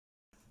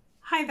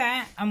Hi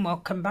there and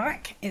welcome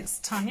back. It's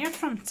Tania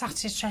from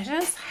Tatty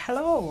Treasures.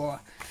 Hello.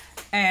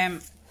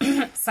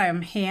 So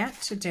I'm here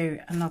to do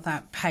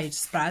another page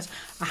spread.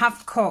 I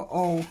have cut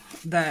all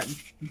the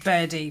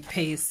birdie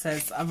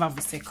pieces. I've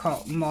obviously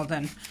cut more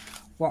than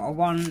what I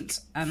want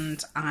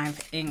and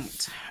I've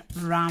inked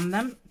around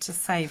them to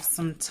save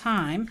some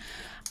time.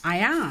 I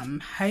am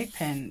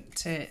hoping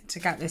to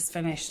get this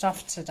finished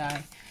off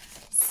today.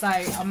 So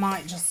I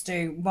might just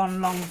do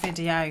one long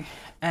video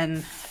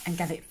and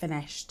get it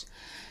finished.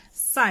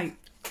 So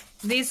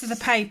these are the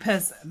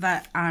papers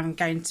that I'm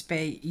going to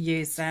be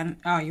using.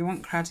 Oh, you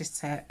won't credit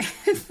it.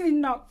 We're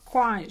not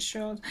quite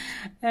sure.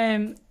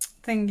 Thingy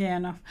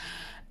enough.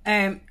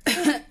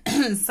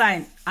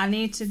 So I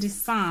need to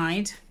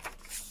decide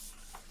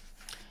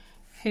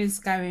who's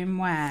going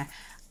where,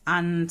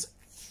 and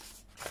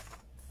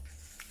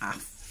I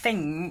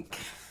think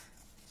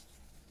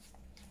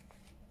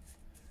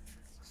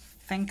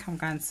I'm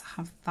going to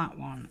have that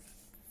one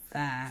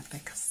there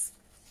because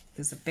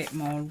there's a bit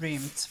more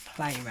room to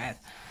play with.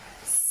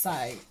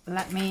 So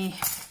let me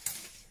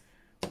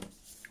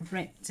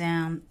rip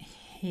down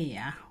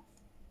here.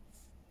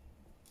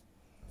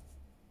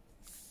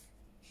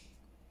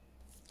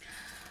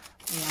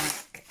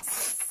 Like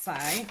so.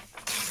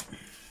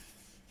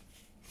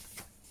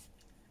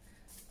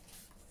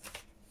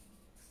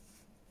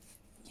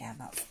 Yeah,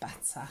 that's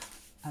better.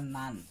 And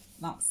then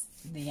that's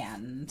the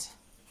end.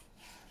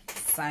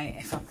 So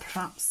if I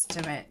perhaps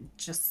do it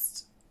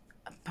just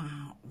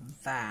about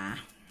there.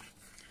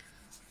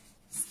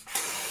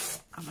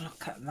 Have a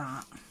look at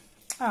that.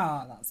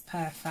 Oh, that's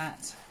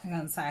perfect. I'm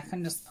going to say I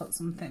can just put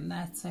something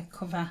there to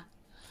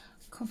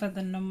cover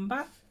the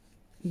number.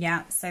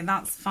 Yeah, so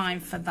that's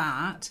fine for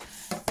that.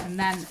 And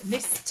then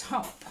this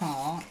top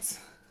part,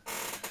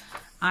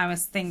 I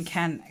was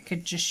thinking I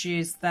could just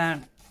use the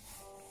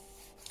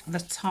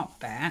top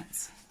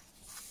bit.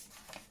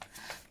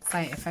 So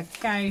if I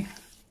go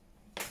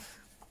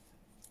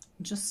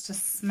just a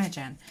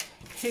smidgen,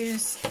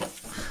 who's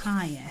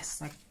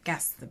highest? I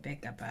guess the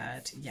bigger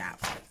bird. Yeah.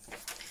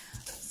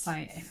 So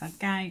if I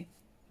go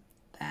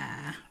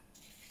there,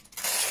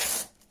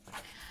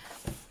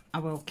 I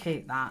will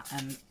keep that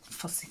and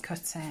fussy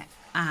cut it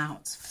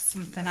out for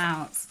something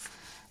else.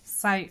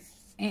 So it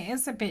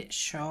is a bit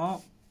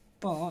short,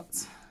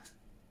 but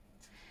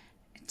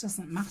it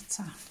doesn't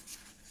matter.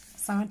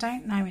 So I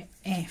don't know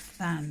if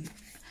then,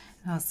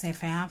 I'll see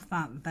if I have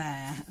that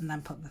there and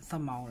then put the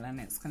thumb hole in,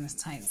 it's going to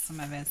take some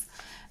of his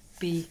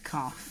beak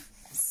off.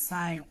 So,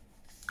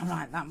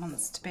 right, that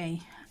wants to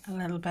be a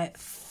little bit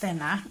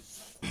thinner.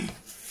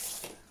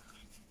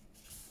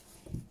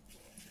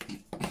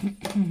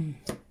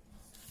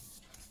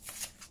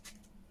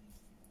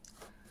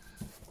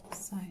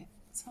 So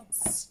it's not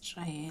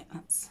straight,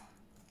 let's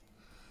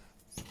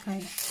go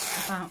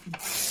about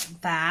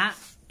that.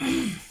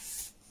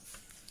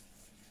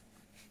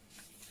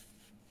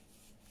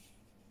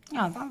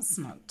 Oh, that's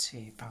not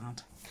too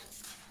bad.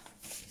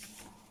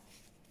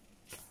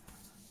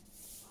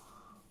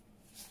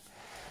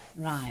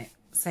 Right,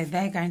 so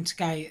they're going to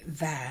go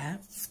there.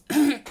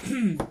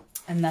 And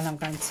then I'm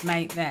going to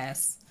make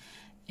this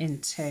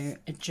into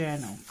a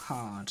journal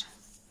card.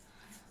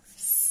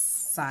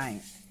 So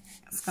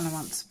it's going to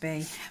want to be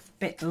a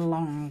bit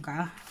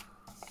longer.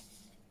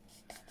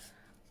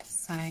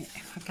 So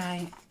if I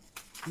go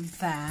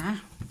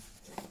there,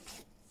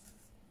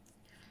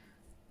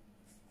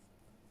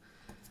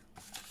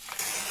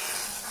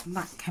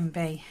 that can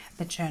be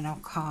the journal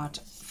card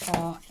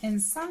for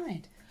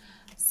inside.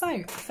 So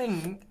I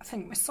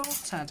think we're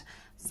sorted.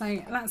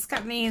 So let's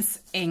get these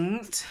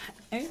inked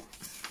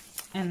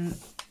and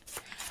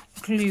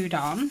glued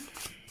on.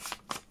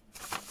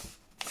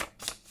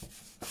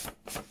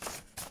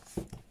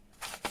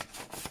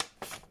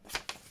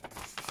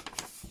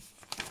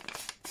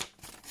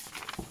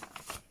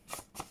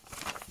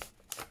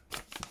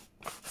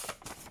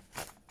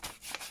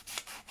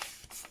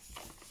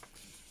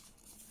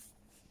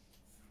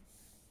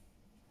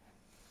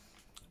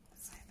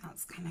 So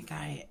that's going to go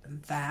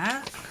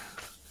there.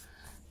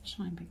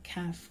 Try and be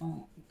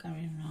careful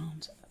going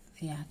around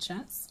the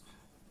edges.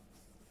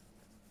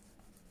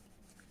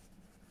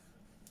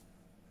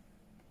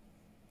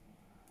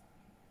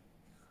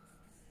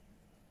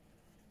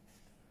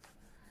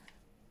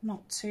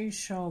 Not too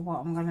sure what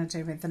I'm going to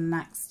do with the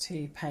next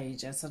two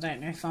pages. I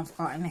don't know if I've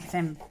got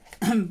anything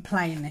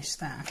plainish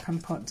that I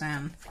can put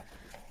down.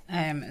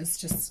 It's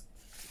just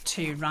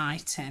two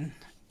writing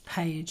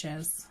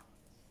pages.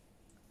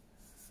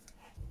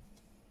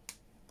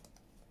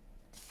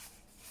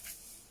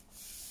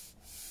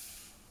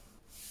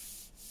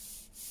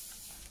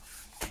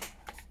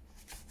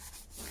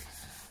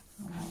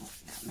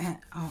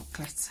 Oh,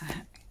 glitter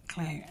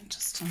glue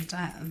just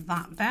under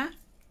that there.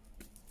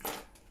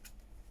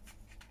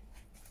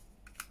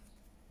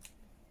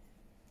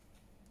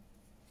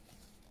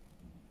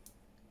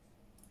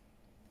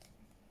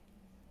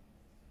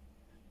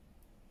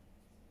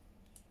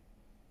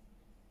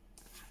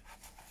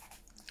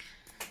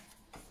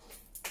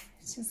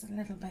 It is a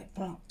little bit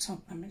blocked up.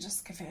 Let me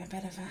just give it a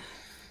bit of a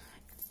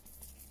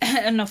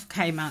enough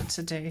came out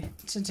to do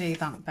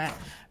that bit.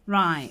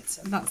 Right,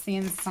 that's the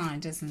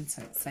inside, isn't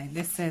it? So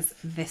this is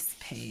this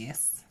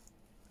piece.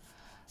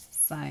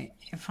 So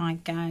if I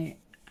go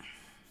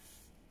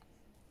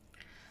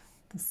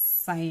the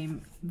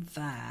same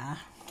there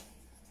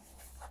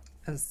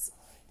as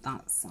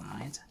that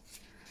side,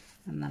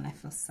 and then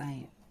if I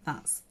say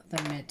that's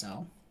the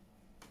middle,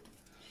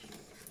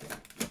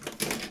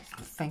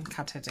 I think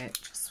I did it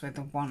just with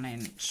a 1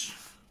 inch.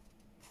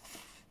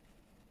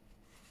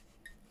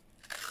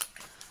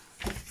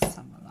 Let's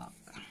have a look.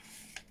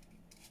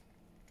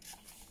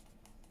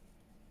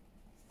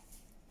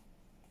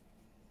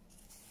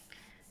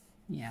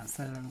 Yeah, it's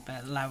a little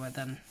bit lower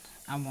than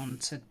I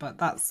wanted, but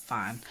that's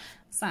fine.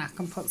 So I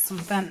can put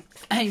something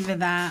over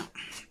there.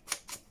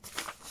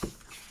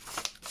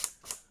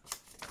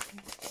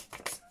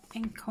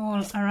 Ink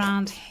all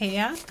around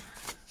here.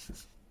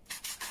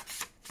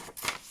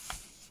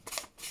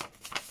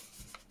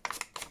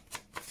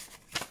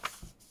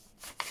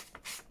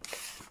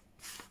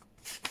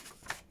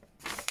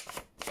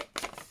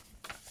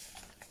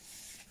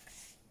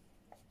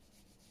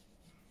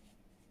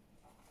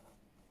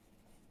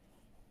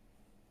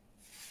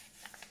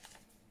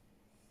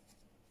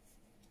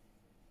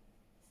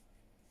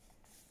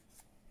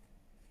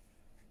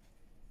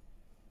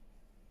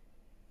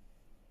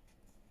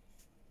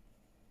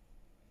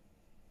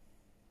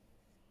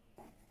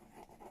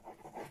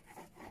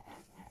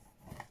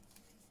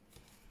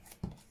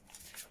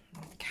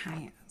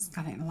 Okay, it's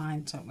got it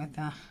lined up with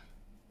the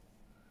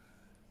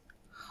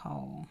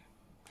hole.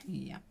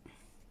 Yeah.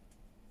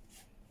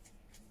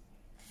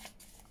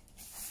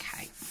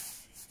 Okay.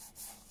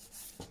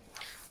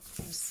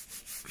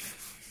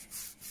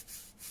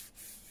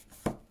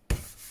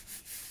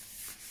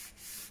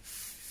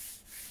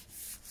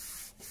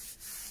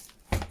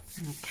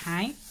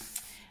 Okay.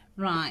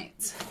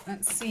 Right.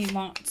 Let's see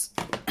what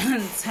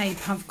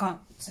tape I've got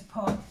to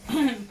put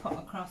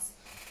across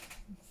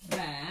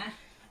there.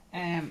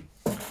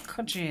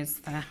 Could use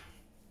the,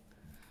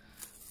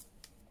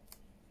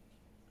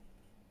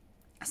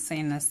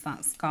 seeing as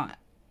that's got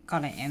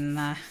it in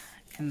the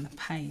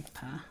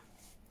paper.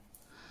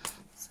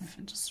 So if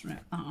I just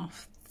rip that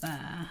off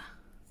there.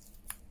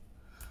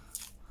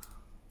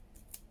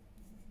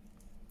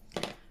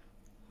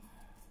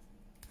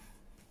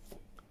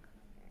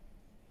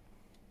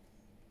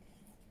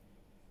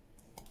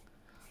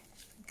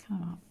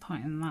 Kind of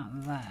putting that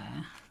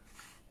there.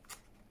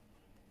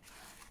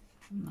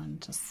 And then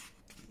just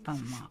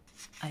bend that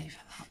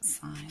over that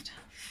side.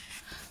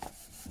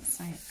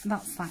 So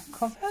that's that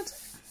covered.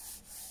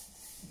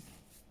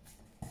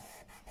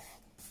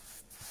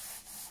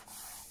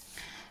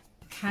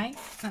 Okay,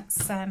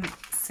 let's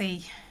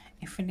see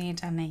if we need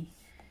any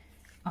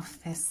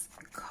of this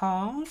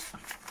card.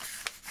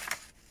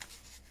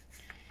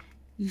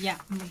 Yeah,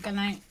 we're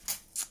gonna,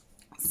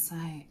 so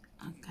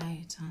I'll go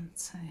down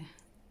to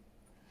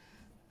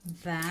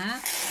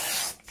there.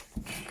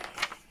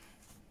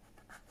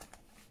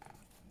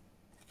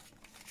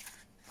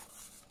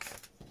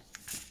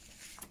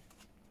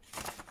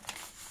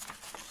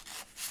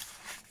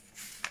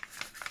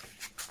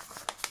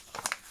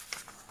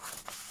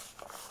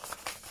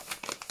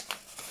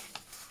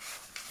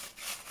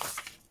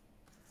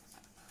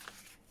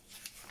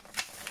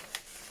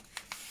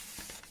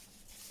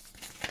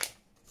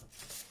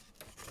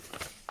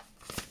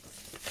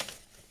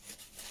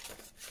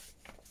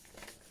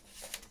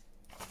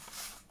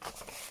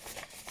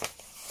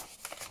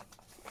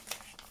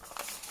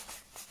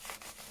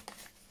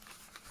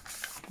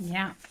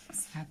 Yeah,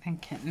 so I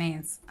think it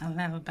needs a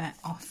little bit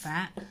off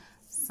it.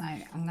 So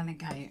I'm going to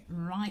go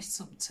right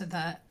up to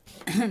the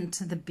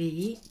to the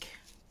beak.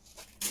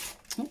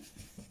 Oh.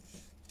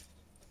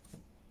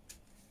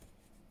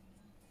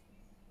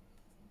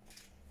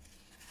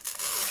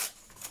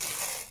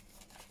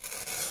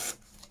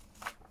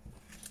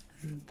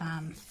 And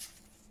then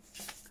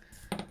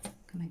I'm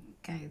going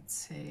to go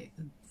to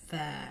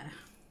there.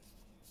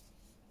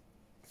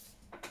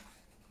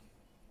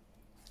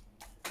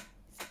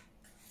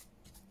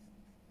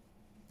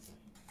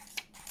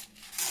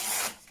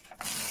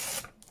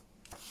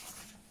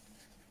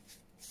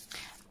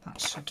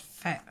 Should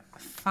fit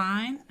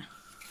fine.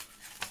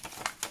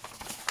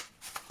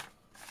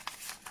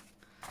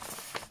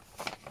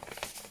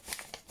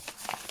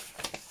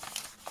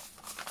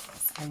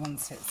 So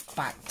once it's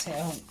backed,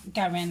 it'll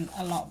go in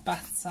a lot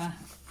better.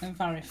 They're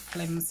very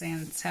flimsy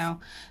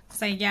until,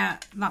 so yeah,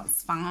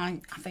 that's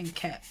fine. I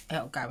think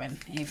it'll go in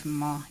even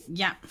more.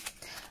 Yeah.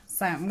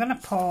 So I'm going to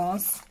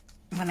pause.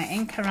 I'm going to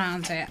ink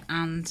around it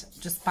and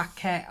just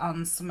back it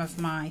on some of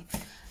my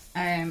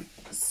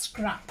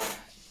scrap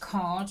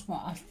card,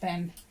 what I've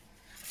been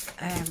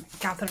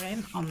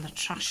gathering on the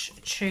Trash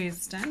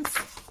Tuesdays.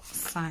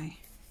 So I'll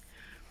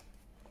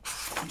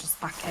just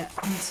back it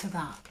onto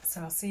that.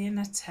 So I'll see you in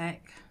a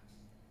tick.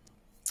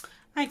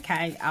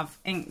 Okay, I've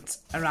inked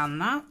around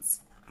that,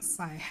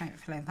 so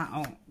hopefully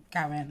that'll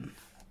go in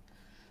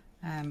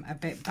a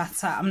bit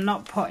better. I'm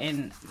not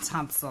putting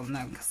tabs on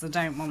them because I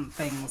don't want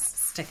things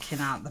sticking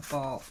out the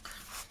book.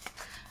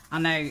 I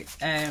know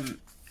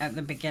at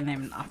the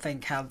beginning I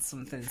think had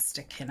something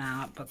sticking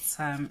out, but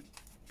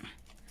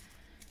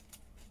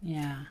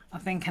yeah, I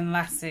think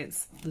unless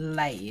it's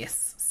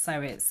lace,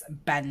 so it's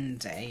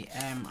bendy,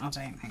 I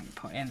don't think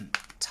putting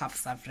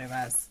tabs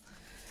everywhere is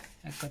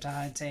a good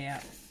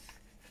idea.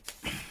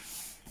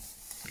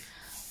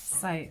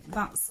 So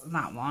that's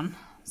that one.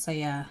 So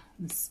yeah,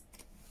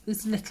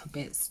 there's a little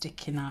bit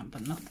sticking out,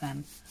 but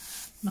nothing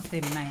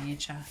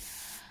major.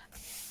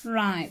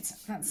 Right,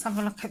 let's have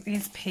a look at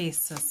these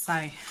pieces.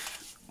 So,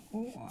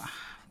 ooh,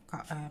 I've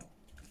got a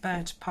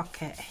bird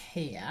pocket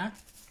here.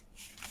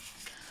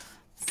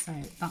 So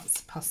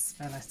that's a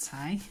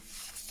possibility.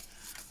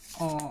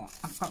 Or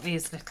I've got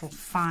these little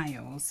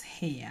files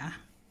here,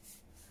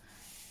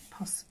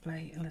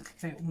 possibly a little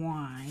bit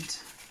wide.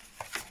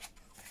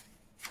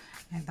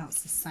 No,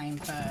 that's the same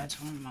bird. I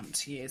wouldn't want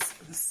to use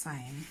the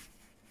same.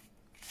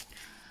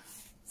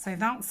 So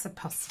that's a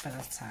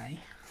possibility.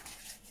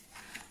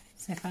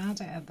 So if I had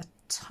it at the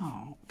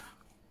top,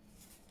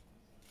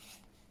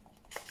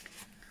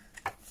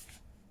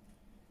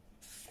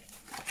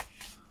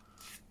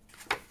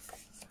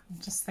 I'm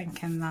just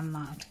thinking then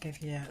that would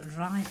give you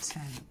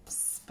writing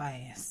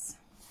space.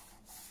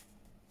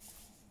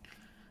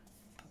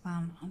 But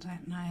then I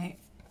don't know.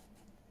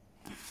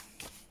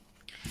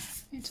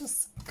 You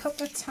just cut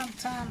the tab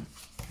down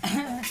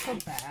a little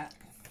bit.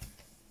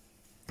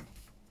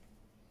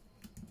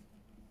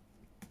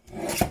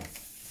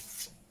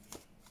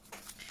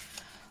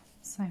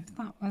 So if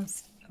that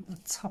was at the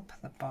top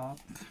of the book,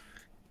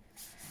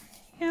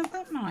 yeah,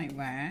 that might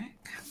work. I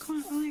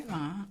quite like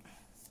that.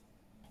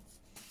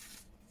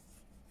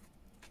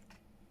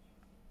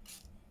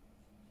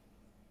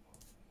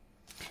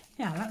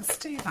 Yeah, let's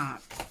do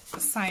that.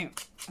 So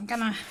I'm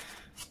gonna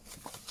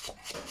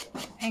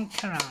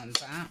ink around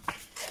that,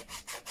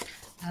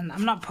 and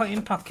I'm not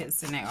putting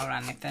pockets in it or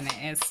anything.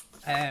 It is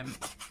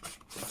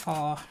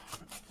for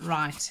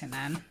writing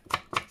in.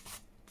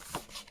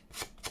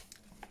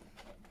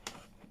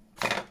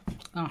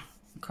 Oh,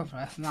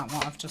 cover that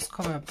what I've just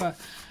covered, but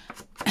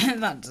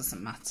that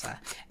doesn't matter.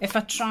 If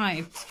I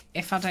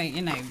don't,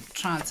 you know,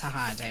 try to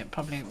hide it,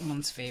 probably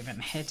wouldn't have even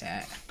hid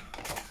it.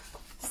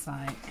 So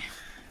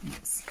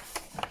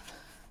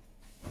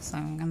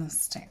I'm going to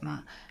stick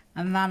that,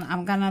 and then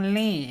I'm going to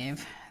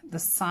leave the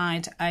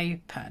side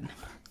open.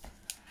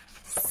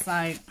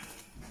 So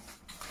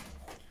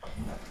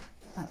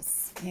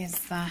let's use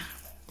that.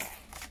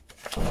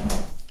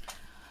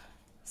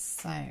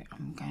 So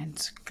I'm going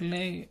to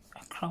glue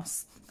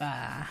across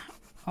there,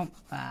 up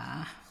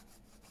there,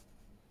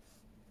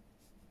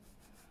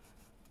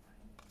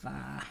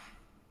 there.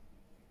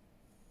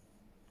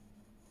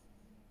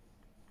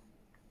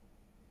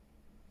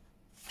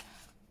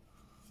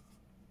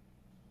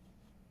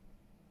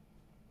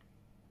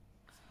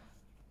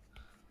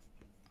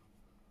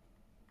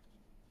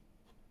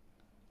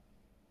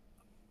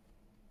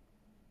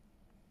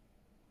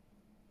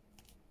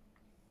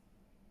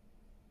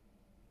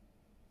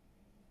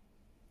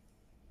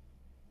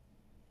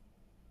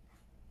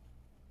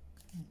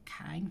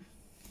 Okay,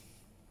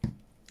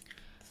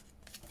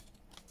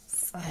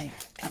 so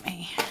let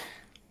me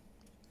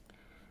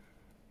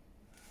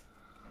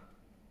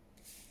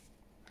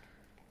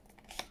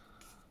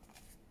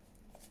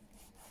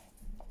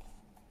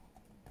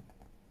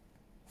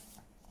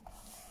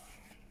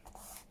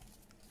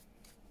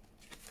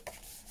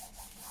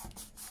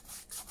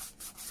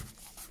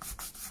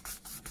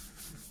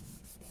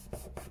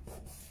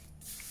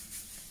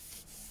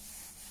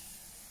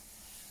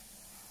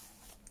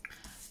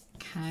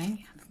okay,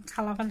 I think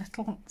I'll have a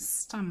little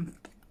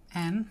stamp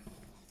in,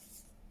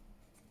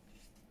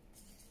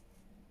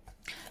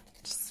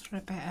 just for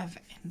a bit of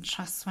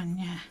interest when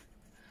you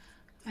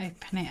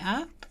open it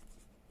up.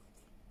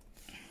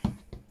 A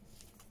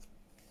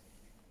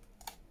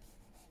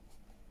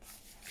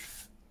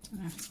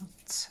little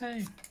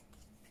two.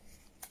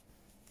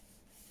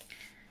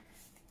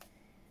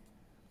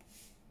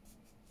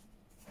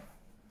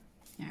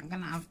 Yeah, I'm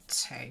gonna have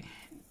two.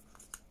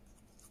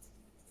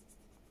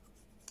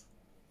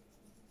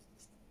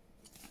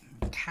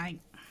 Okay.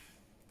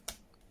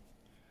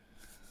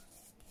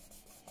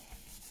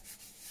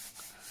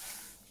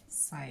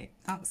 So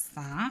that's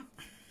that.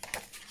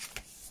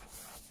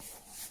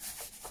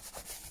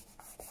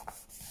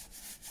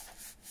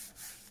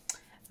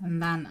 And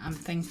then I'm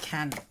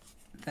thinking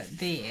that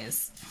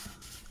these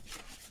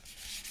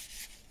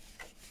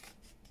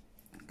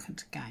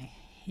could go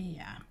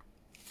here.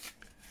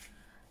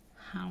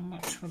 How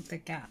much would they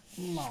get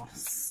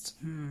lost?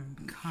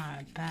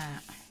 Quite a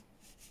bit.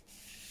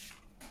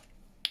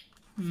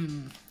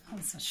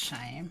 That's a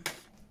shame.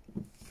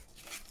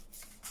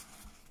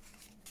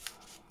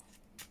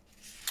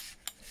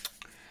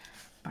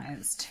 But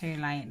it's too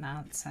late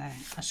now to,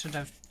 I should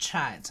have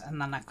checked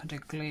and then I could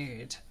have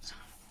glued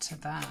to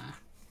there.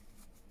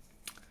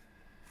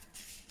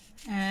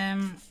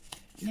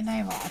 You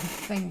know what I'm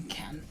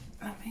thinking?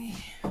 Let me...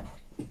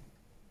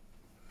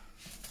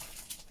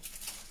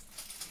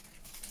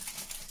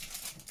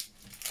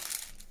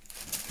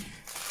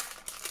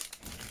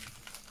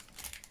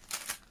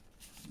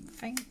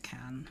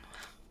 thinking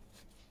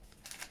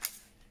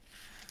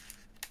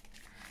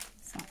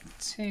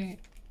too,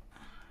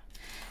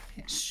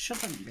 it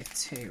shouldn't be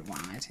too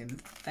wide in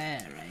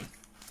theory.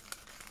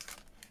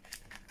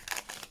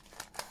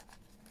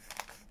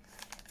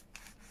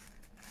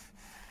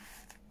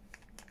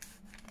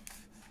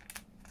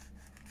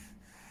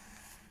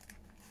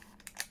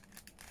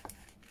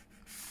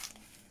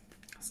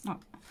 It's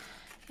not,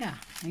 yeah,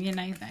 you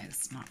know that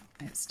it's not,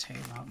 it's too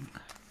long.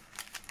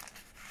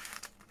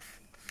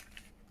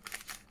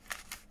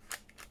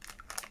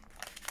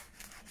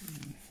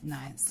 No,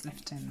 it's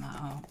lifting that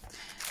up.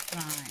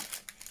 Right.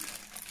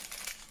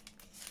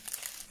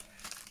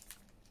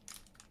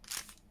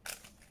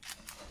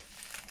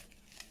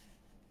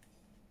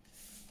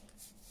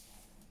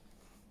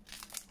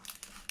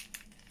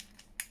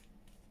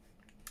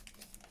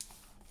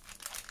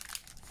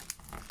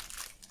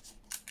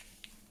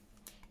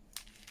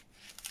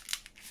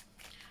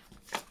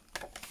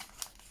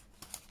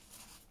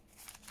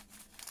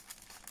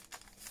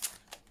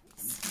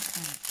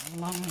 It's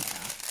longer.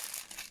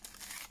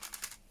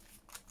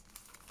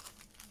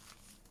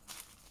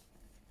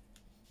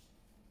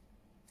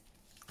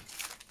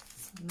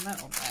 A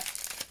little bit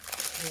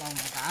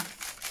longer,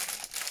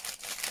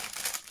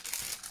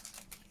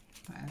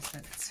 but is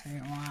it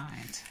too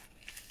wide?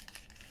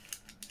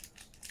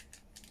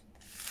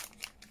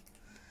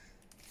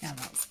 Yeah,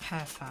 that's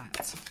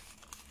perfect.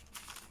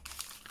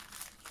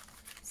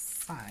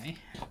 So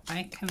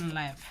they can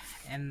live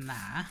in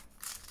there,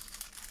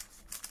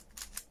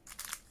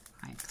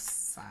 like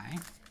so.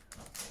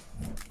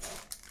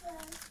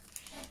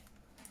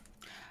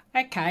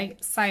 Okay,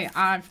 so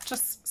I've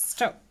just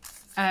stuck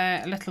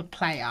a little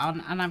plate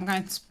on, and I'm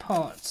going to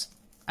put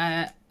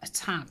a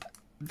tab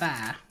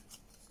there.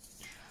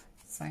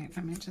 So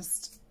let me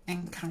just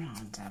ink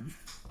around them.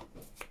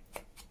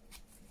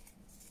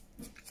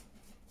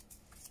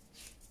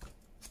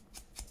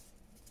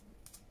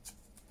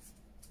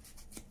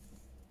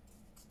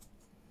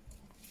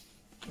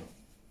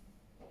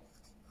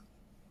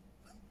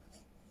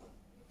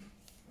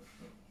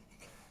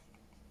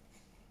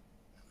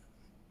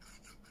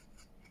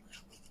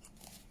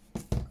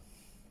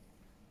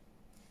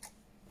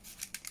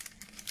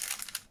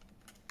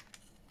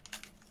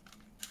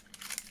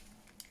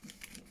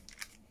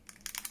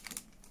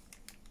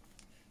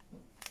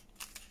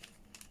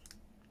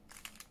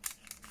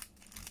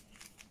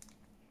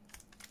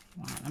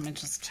 Right, let me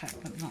just check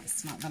that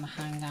that's not going to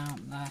hang out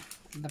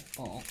the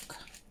book.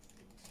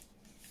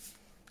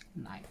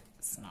 No,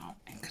 it's not.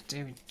 It could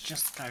do with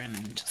just going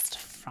in just a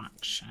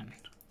fraction.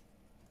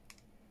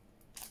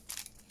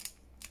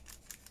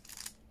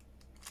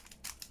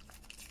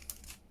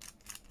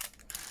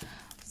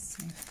 Let's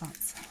see if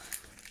that's...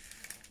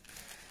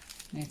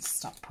 I need to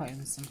stop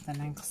putting something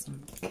in because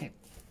I keep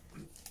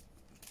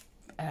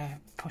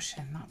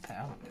pushing that bit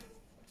up.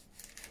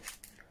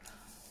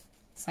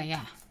 So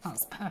yeah,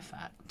 that's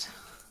perfect.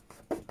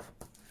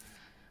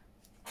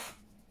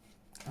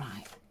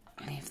 Right,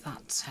 leave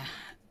that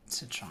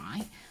to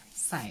dry.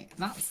 So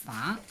that's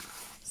that.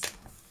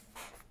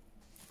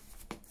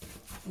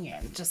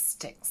 Yeah, it just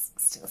sticks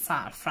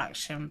out a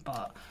fraction,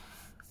 but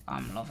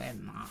I'm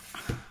loving that.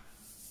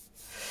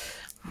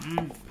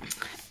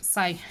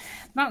 So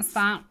that's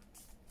that.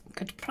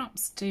 Could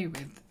perhaps do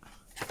with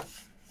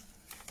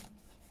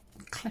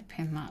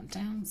clipping that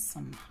down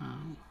somehow.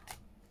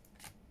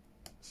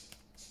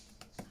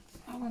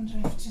 I wonder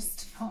if just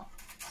to put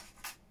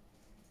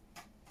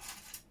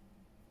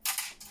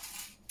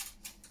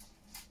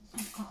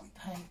I've got a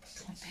paper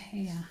clip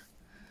here.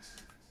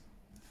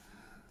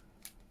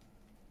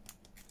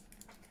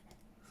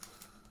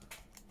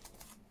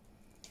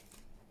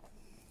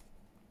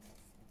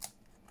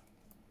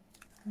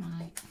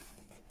 Right.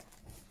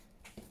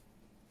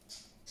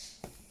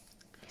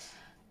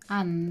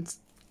 And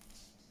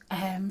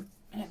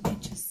let me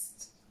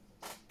just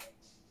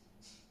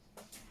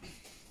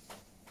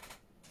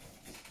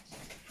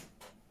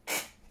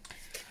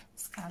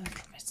a little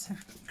bit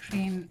of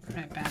green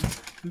ribbon.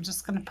 I'm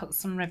just going to put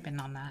some ribbon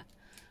on it,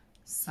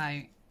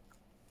 so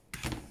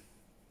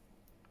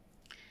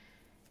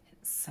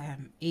it's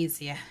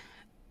easier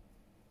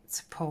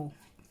to pull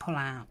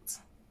out.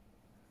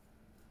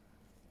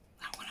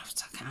 I'm going to have to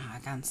take it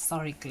out again.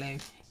 Sorry, glue.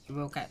 You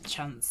will get a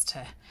chance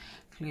to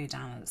glue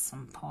down at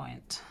some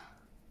point.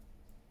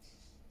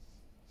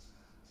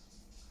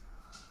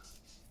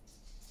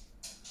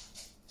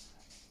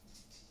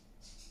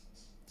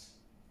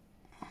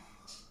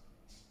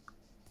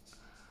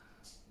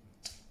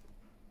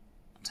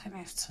 I don't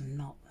have to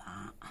knot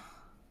that.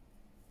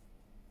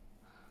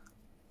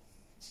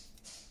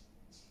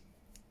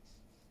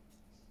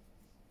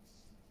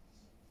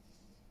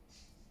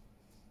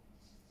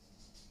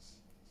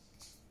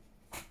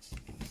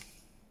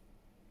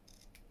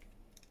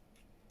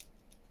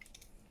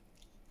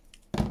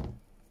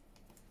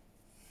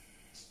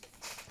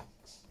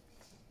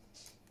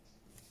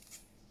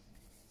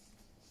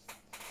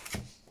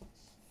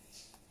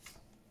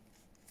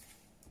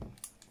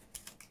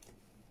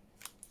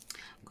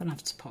 I'm going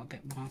to have to put a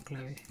bit more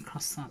glue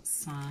across that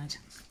side.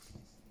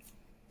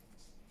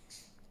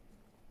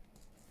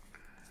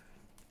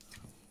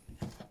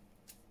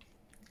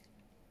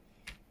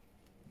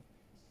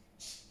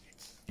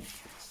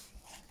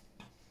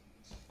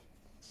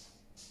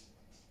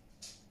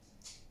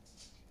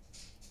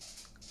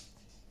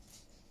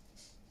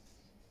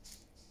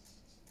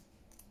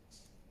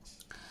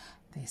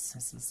 these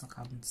scissors have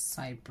gone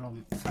so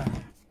blunt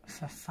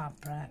for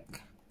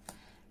fabric.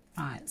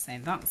 Right, so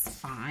that's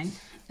fine.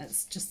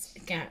 Let's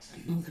just get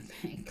another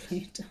bit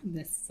glued on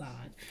this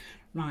side.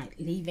 Right,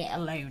 leave it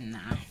alone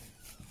now.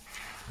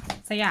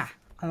 So yeah,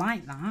 I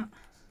like that.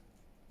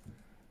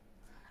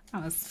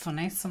 That was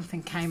funny,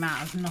 something came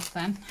out of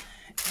nothing.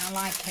 I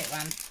like it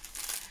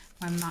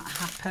when that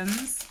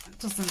happens. It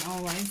doesn't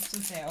always,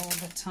 does it, all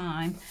the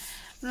time?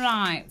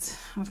 Right,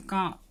 I've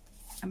got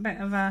a bit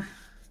of a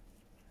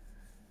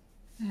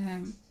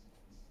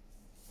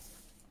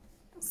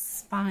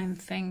spine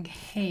thing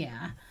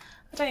here.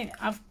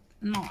 I've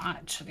not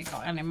actually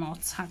got any more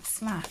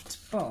tags left,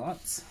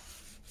 but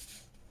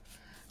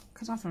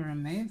could have a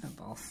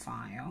removable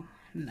file.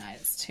 No,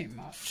 it's too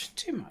much,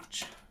 too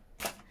much.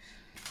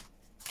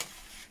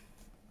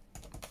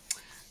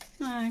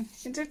 No,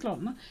 it did look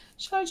nice.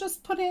 Shall I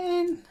just put it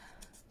in?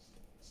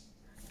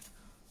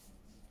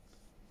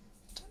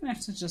 Don't have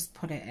to just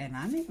put it in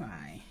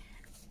anyway.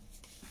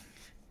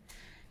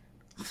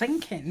 I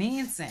think it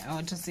needs it,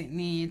 or does it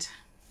need...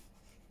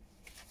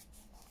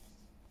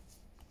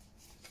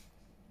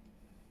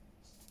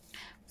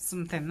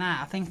 something there?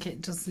 I think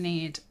it does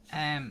need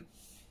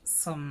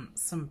some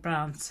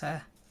brown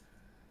to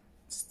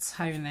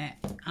tone it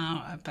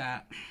out a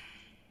bit.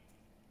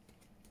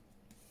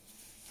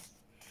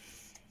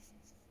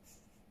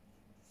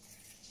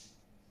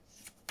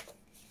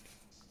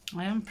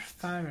 I am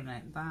preferring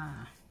it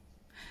there.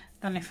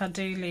 Then if I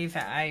do leave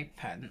it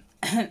open,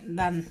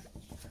 then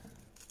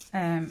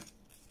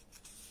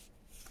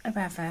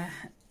whoever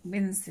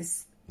wins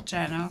this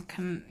journal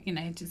can, you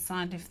know,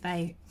 decide if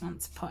they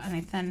want to put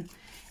anything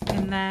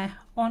in there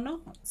or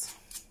not.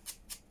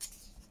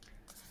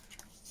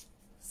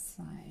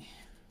 So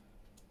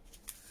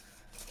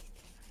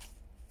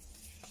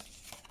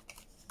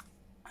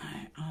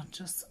I'll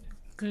just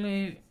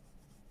glue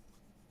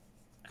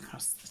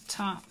across the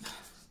top.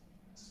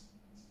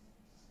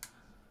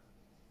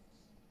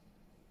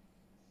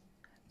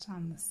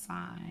 Down the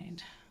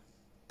side.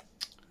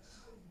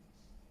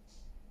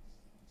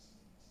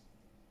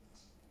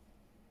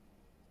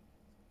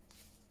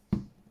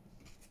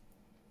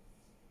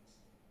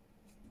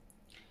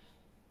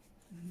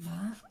 And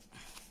that.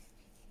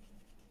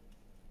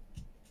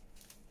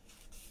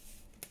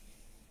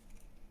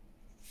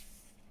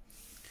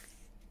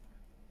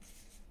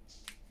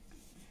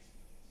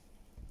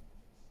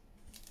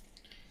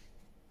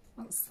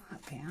 What's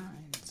that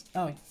behind?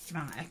 Oh,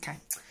 right, okay.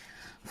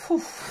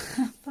 Whew,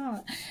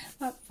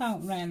 that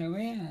felt really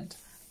weird.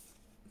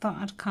 Thought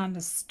I'd kind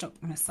of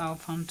stuck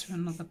myself onto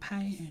another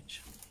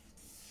page.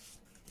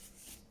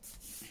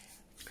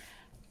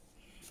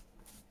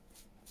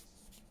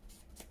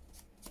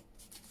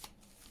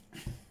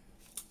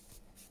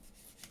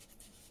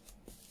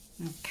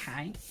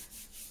 Okay.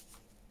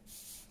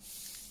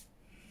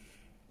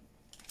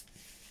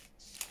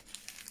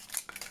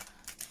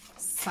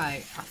 So I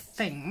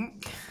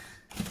think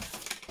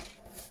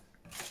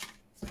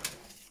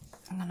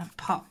I'm going to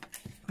pop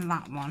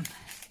that one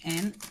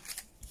in.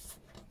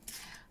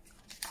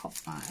 Pop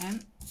that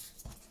in.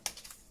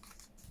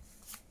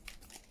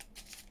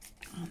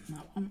 And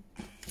that one.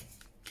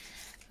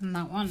 And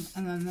that one.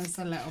 And then there's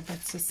a little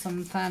bit of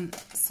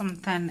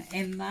something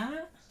in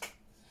there.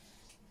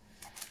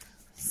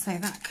 So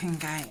that can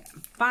go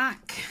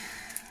back.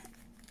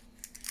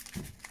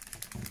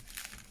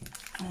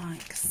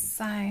 Like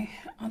so.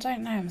 I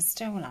don't know, I'm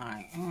still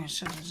like, oh, I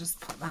should have just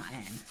put that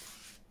in.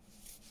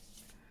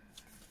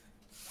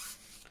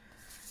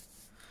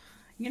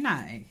 You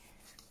know,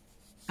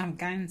 I'm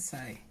going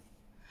to,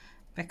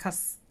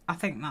 because I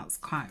think that's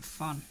quite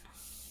fun.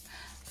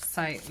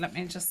 So let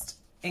me just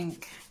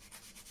ink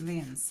the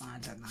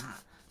inside of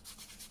that.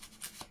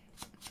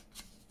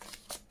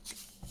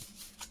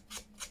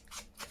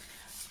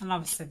 And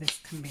obviously this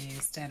can be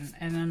used in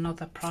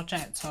another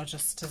project or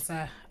just as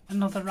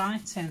another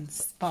writing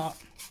spot.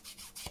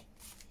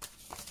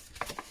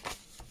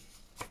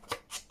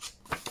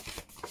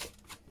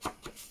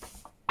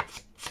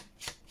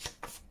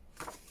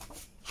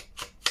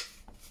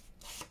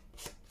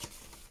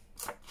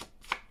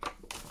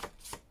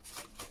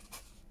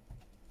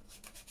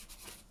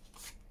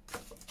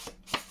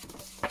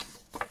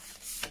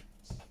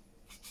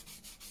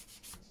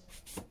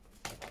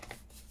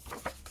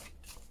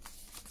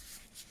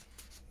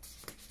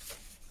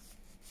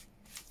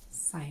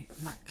 So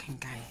that can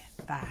go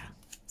there.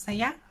 So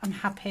yeah, I'm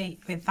happy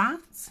with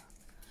that.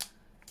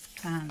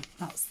 And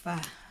that's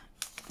the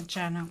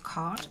journal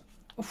card.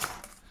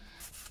 Oof.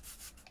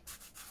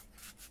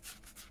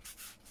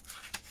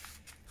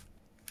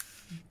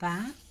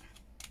 There.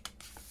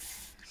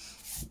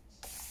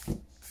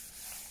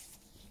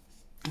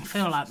 I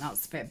feel like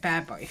that's a bit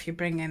bare, but if you're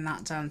bringing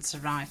that down to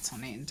write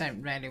on it, you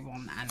don't really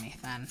want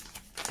anything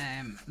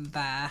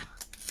there.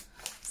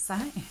 So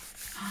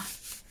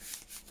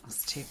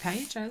that's 2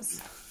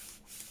 pages.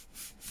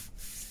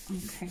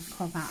 Okay,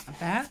 pull that a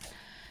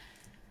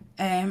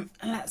bit.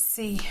 Let's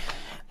see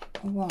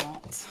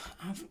what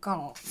I've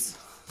got.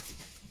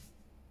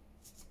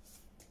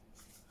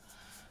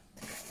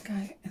 Go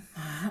in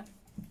there.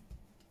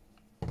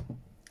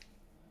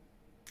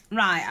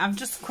 Right, I've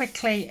just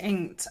quickly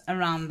inked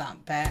around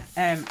that bit.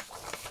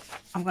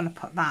 I'm going to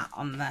put that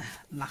on the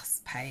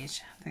last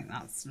page. I think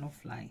that's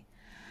lovely.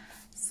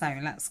 So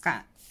let's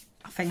get,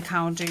 I think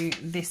I'll do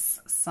this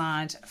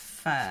side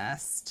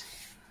first.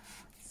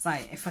 So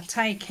if I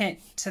take it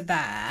to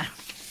there,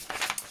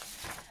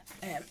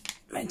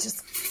 I'm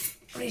just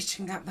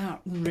reaching at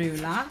that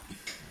ruler.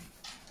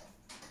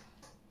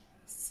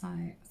 So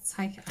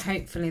take it,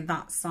 hopefully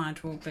that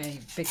side will be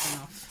big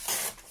enough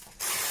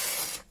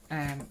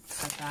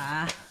for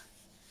there.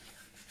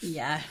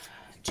 Yeah,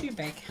 too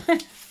big.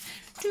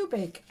 Too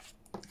big.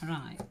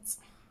 Right.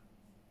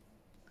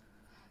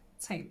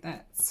 Take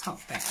that top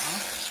bit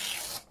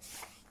off.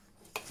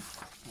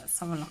 Let's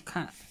have a look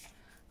at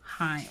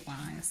height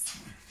wise.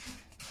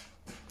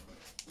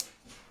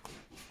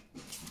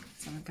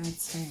 So we're going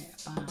to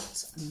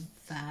about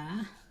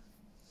there.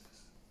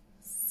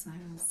 So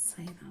I'll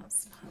say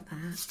that's about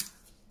that.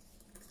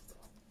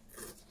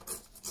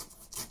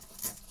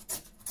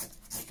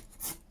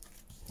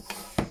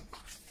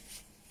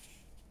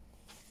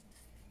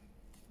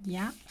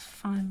 Yeah,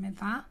 fine with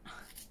that.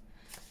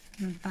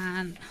 And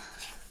then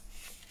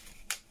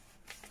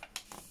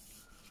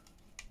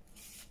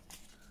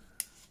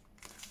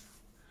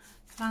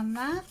down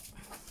there.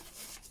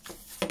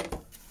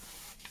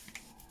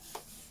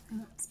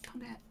 Let's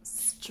put it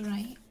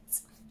straight-ish.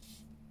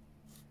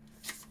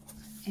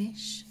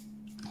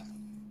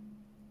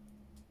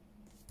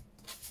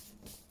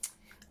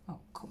 Oh,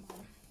 come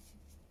on.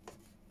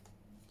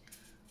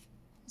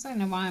 I don't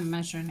know why I'm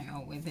measuring it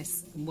up with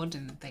this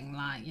wooden thing,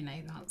 like, you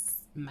know, that's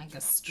mega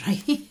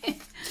straight. I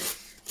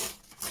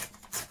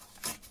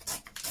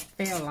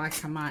feel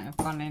like I might have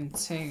gone in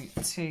too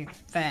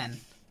thin.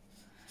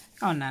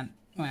 Oh no,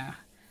 well,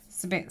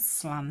 it's a bit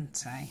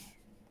slanty.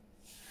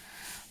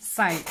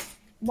 So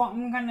what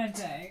I'm going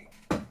to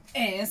do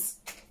is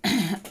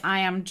I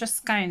am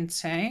just going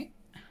to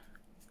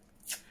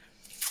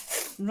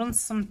run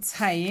some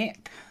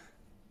tape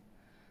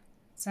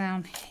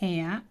down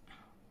here.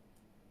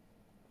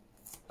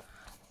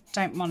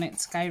 Don't want it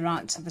to go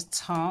right to the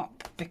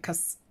top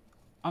because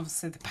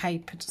obviously the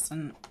paper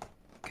doesn't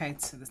go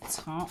to the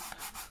top.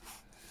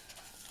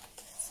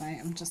 So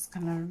I'm just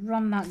going to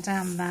run that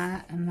down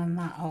there, and then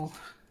that'll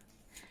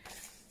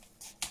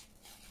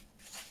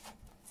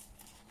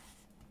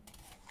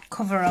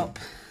cover up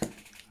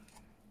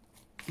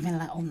my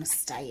little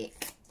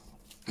mistake.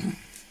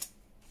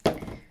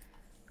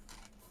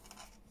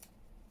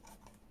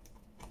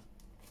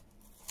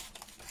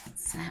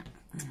 That's it.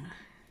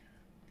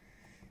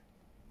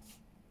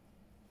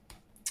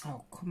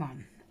 Oh, come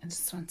on. I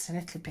just want a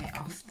little bit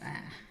off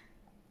there.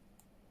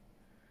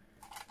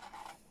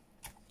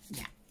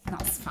 Yeah,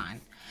 that's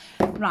fine.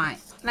 Right,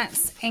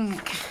 let's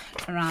ink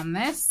around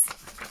this.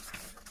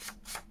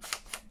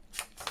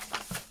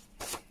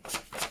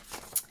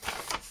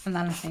 And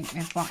then I think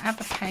with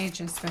whatever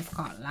pages we've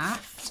got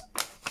left,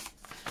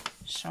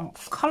 shall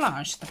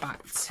collage the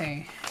back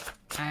two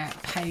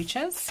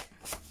pages.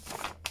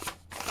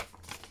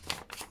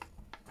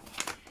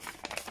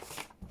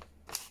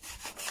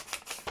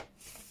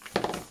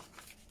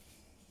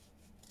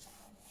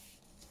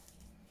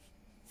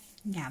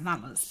 Yeah,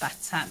 that looks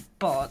better,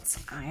 but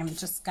I am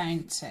just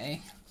going to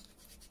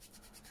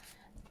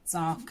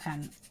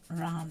darken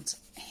around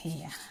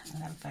here a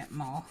little bit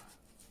more.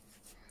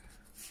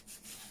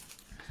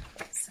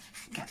 Let's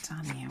get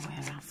down here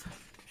where I've...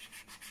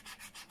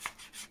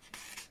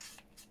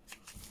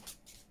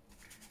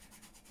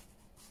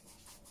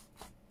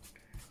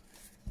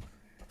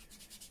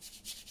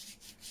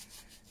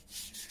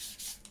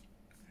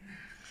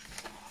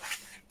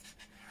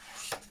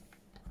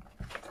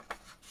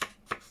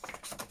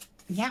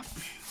 Yep,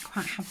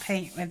 quite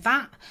happy with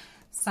that.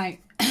 So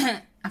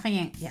I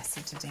think, yes,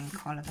 I did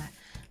ink all of it.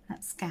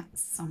 Let's get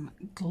some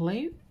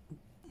glue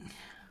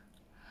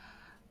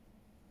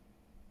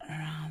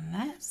around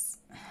this.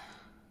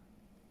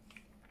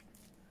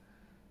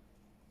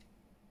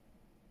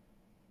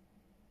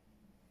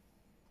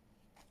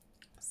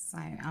 So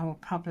I will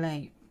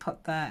probably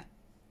put the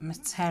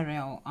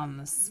material on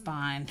the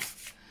spine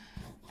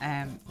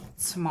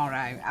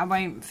tomorrow. I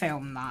won't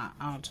film that.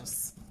 I'll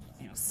just,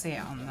 you'll see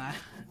it on the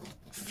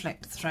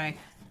flip through.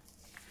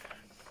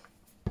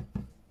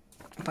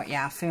 But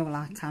yeah, I feel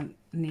like I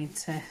need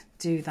to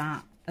do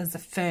that as a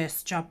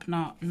first job,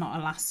 not a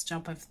last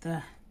job of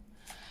the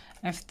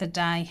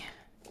day.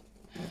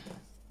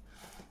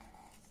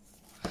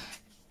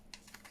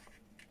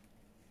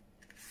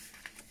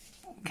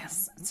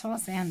 Because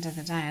towards the end of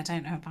the day, I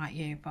don't know about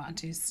you, but I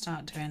do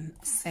start doing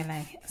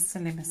silly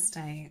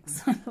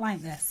mistakes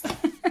like this.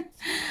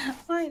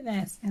 Like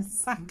this,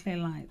 exactly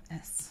like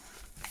this.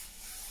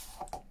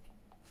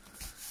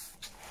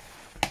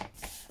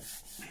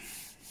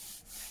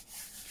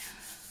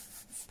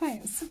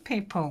 Some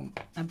people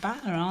are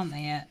better, aren't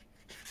they,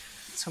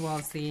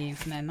 towards the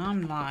evening?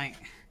 I'm like,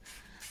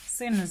 as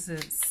soon as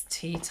it's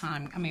tea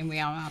time, I mean, we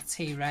are our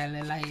tea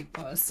really late,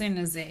 but as soon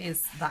as it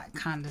is that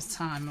kind of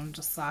time, I'm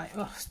just like,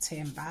 oh, tea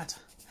in bed.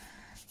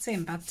 Tea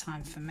in bed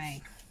time for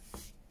me.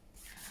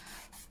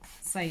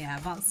 So yeah,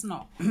 that's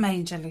not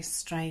majorly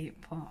straight,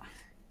 but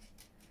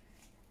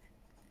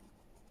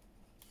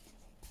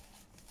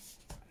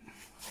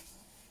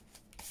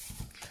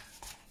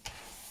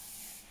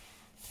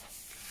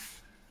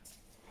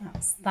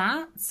that's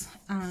that.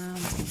 And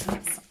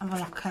let's have a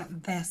look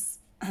at this.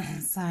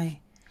 So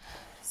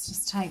let's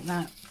just take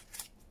that,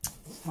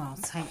 well,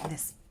 take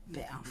this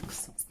bit off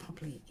because it's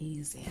probably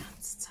easier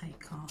to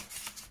take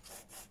off.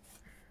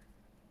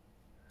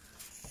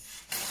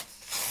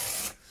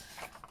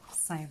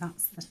 So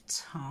that's the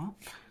top.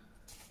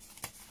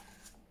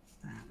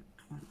 Then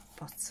I want the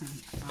bottom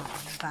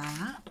like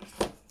that.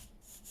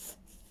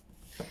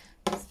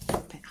 It's a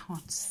bit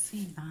hard to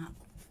see that.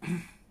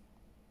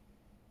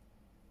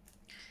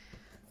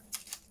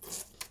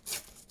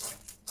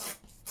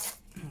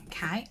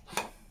 Okay.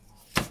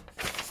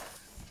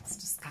 Let's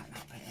just cut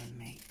that bit in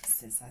me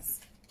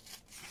scissors.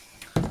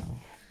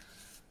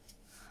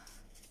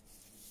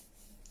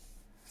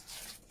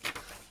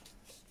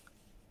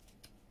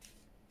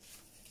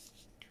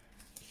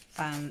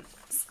 Then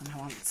it's going to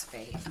want to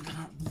be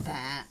about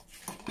there.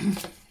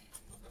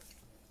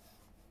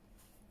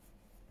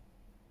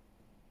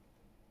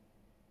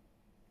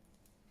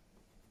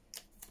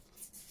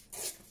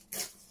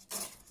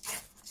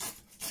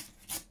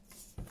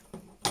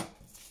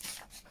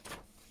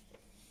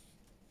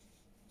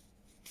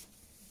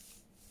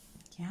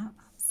 Yeah,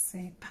 that's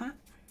super.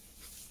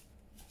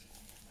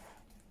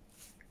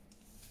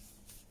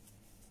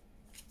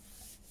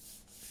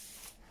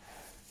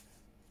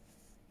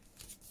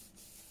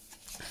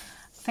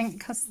 I think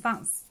because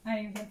that's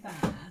over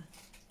there,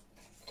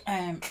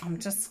 I'm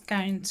just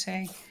going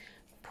to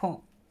put,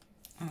 oh,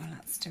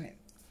 let's do it,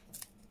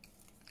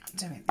 I'll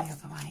do it the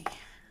other way.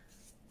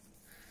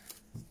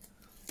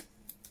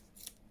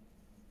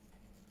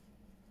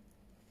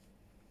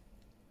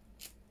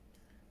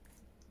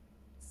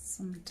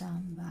 Some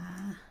down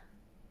there.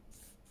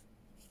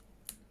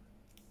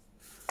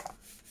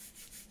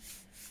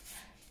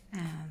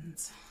 And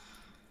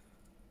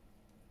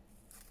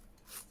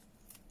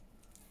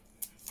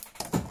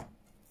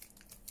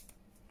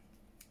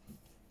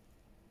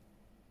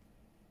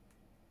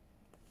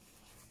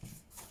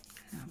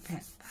a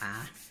bit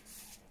there.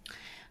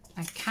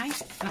 Okay,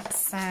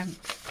 let's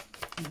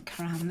ink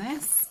around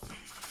this.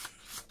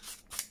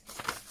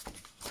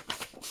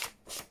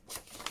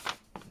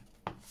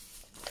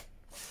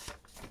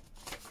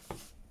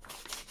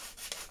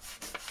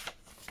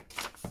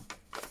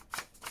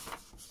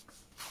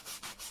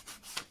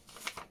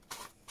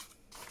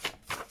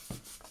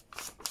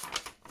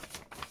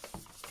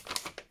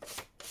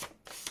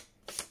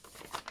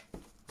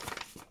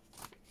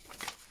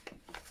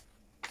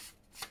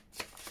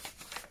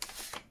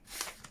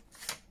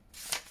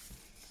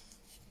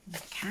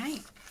 Okay,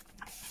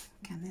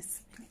 get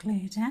this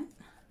glued in.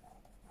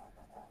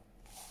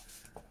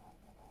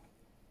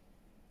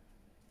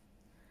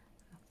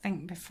 I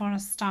think before I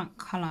start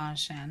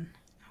collaging,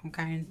 I'm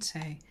going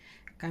to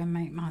go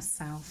make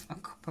myself a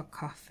cup of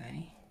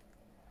coffee,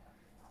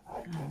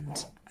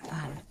 and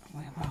then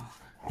we will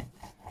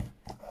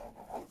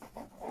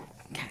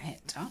get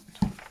it done.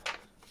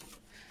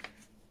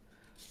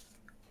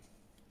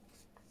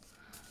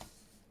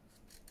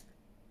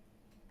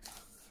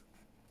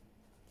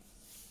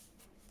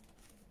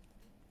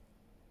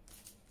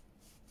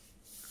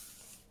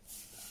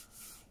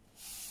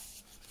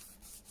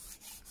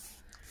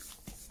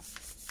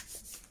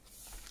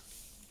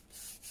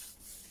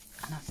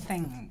 And I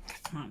think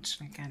I'm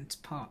actually going to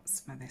put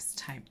some of this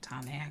tape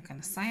down here. I'm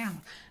going to say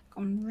I've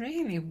gone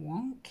really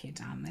wonky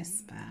down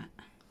this bit.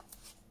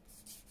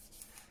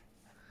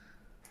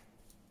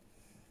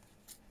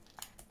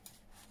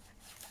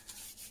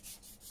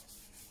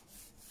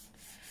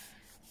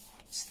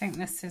 I think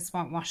this is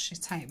what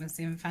washi tape was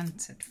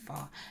invented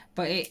for,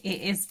 but it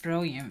is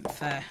brilliant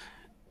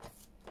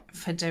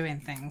for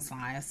doing things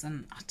like this,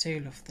 and I do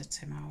love the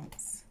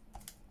Timolts.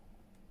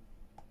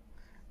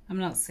 I'm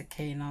not so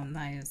keen on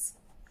those.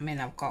 I mean,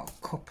 I've got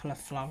a couple of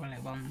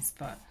florally ones,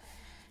 but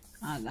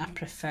I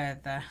prefer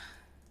the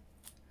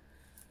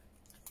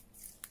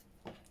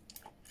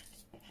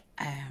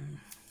I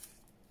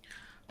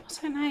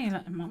don't know,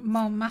 like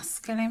more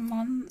masculine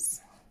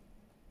ones,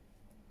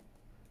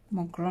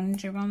 more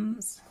grungy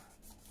ones.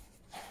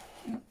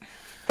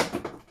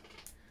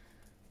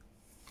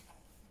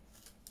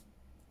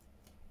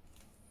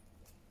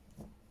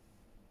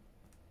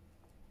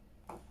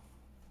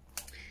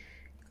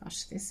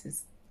 Gosh, this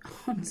is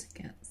hard to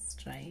get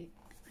straight.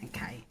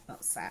 Okay,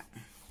 that's it.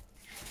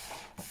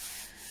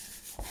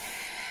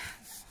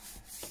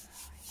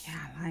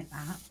 Yeah, I like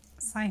that.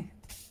 So,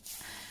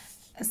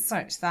 as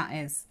such, that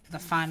is the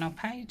final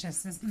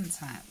pages, isn't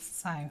it?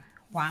 So,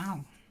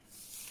 wow.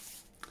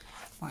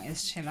 What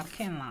is she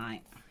looking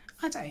like?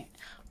 I don't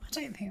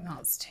think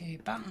that's too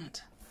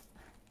bad.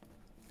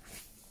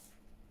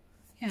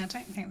 Yeah, I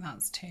don't think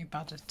that's too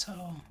bad at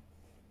all.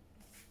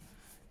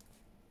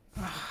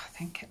 Oh, I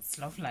think it's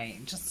lovely.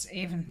 Just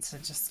even to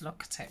just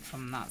look at it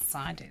from that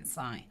side, it's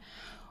like,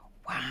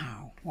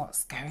 wow,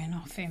 what's going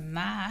off in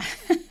there?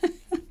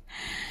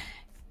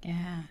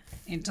 Yeah,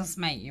 it does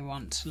make you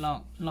want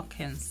to look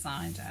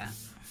inside it.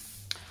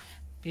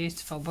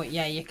 Beautiful, but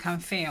yeah, you can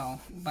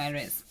feel where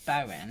it's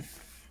bowing.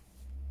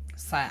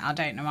 So I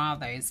don't know how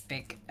those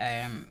big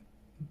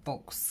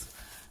books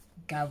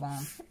go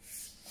on.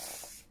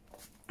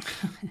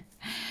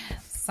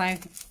 So I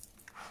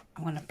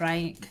want to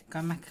break,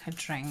 go make a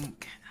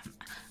drink.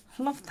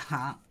 I love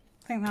that.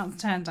 I think that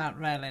turned out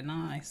really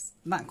nice.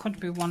 That could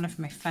be one of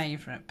my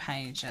favourite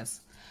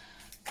pages.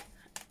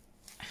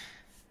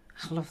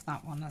 I love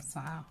that one as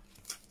well.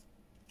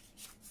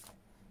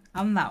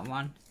 And that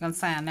one. I'm going to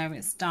say I know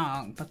it's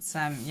dark, but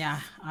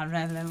yeah, I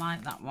really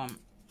like that one.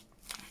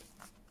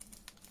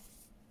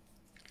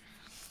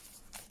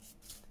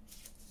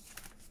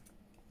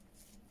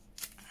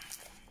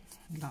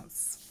 I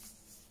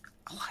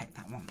like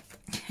that one.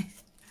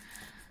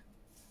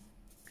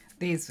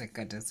 These were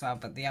good as well,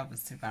 but they're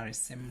obviously very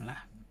similar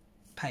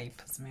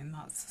papers. I mean,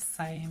 that's the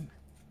same.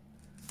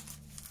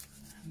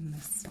 And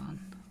this one.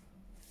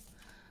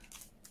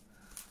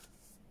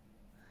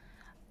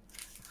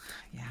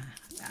 Yeah,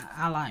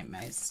 I like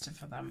most of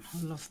them.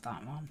 I love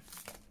that one.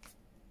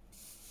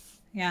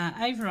 Yeah,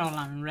 overall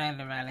I'm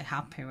really, really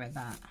happy with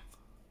that.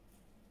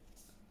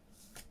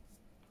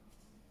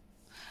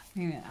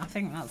 I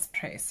think that's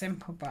pretty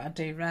simple, but I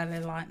do really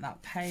like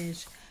that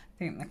page. I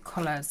think the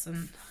colours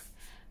and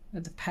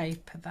with the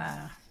paper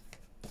there.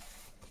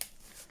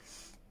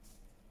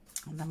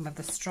 And then with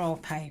the straw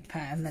paper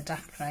and the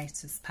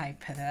decorator's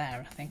paper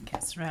there, I think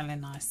it's really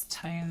nice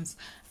tones.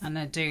 And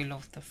I do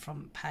love the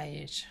front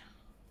page.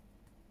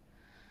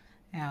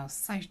 Yeah, I was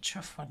so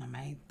chuffed when I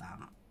made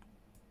that.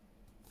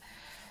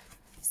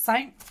 So,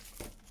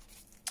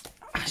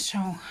 I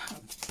shall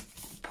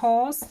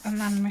pause and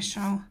then we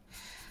shall,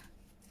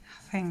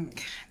 I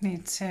think,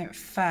 need to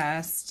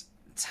first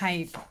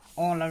tape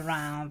all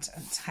around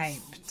and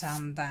tape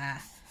down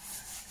there.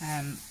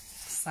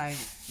 So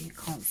you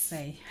can't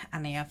see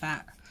any of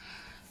that.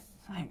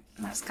 So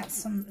let's get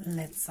some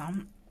lids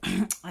on.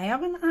 I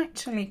haven't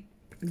actually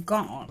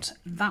got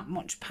that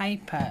much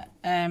paper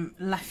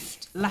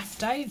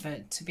left over,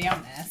 to be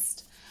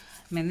honest.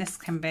 I mean, this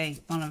can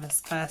be one of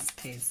his first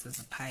pieces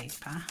of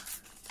paper.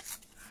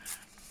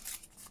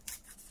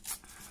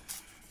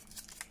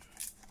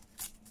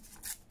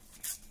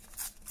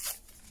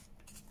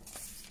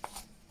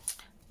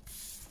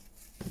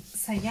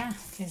 So yeah,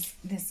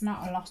 there's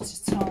not a lot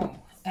at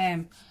all.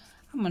 I'm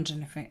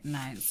wondering if it, no,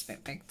 it's a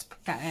bit big to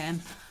put that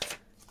in.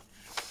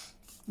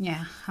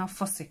 Yeah, I'll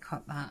fussy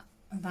cut that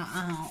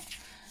out.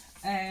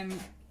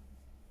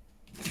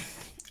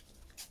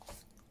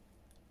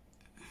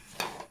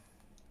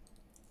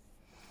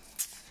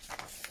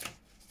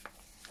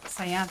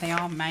 So yeah, they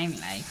are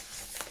mainly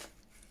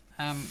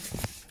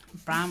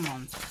brown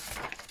ones.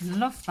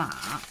 Love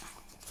that.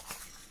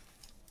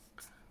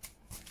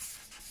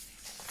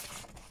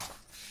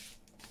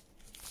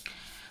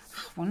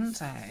 I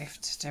wonder if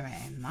to do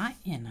it in that,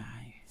 you know,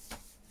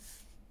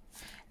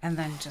 and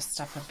then just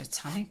have a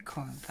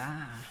botanical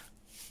there.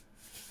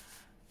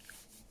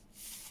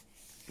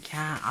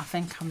 Yeah, I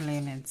think I'm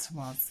leaning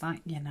towards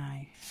that, you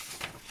know.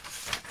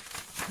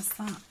 What's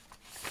that?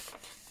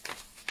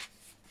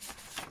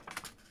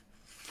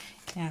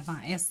 Yeah,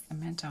 that is the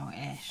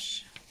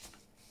middle-ish.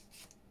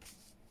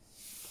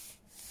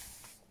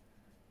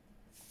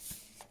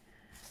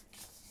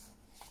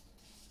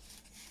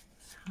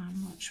 How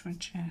much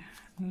would you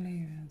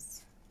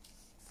lose?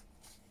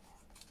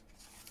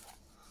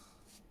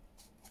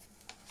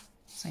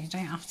 So you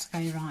don't have to go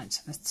right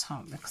to the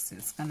top because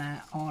it's going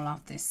to all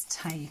have this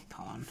tape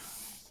on.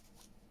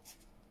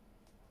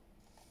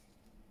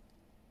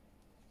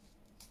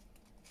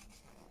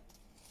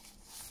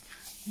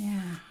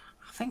 Yeah,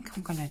 I think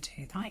I'm going to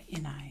do that,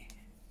 you know.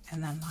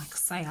 And then, like I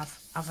say, have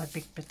a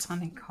big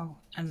botanical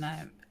and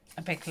a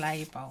big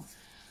label.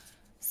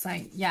 So,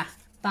 yeah,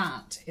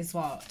 that is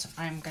what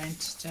I'm going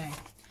to do.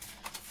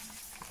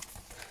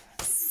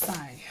 So,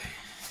 I'm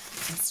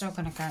still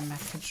going to go and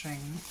make a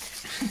drink.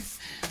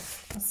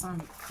 Because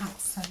I'm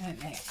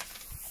absolutely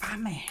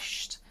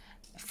famished.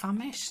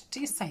 Famished? Do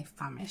you say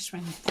famished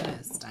when you're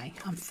Thursday?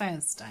 I'm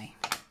Thursday.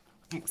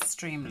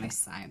 Extremely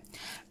so.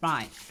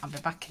 Right, I'll be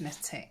back in a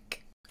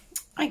tick.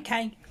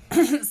 Okay,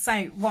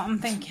 so what I'm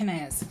thinking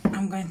is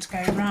I'm going to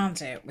go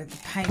around it with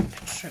the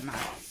paper trimmer.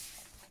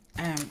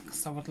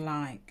 Because I would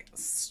like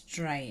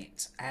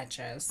straight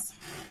edges.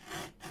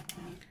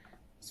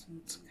 So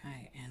let's go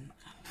in.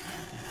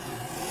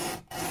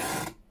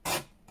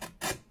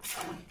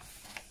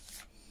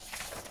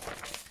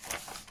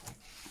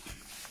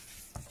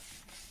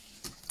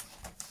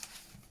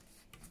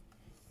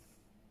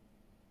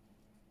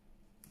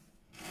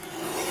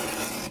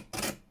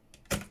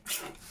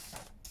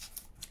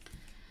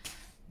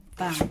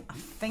 Then I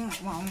think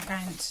what I'm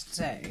going to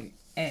do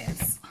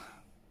is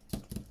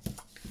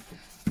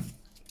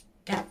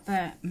get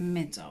the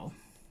middle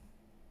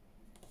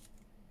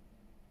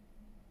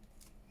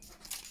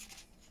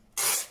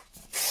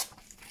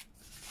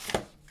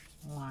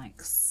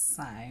like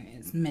so.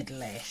 It's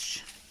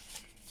middle-ish.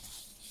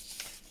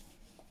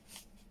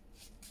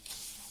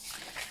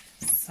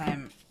 So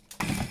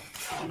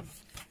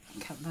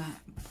the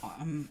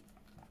bottom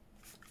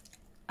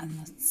and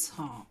the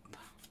top.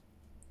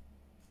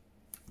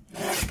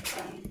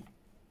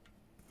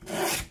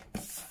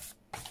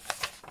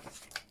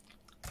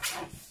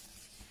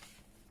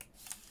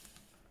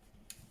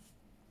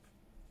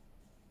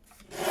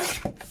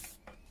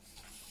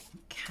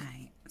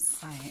 Okay,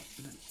 so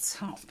the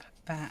top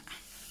bit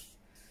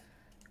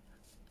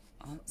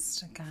wants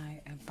to go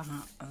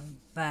about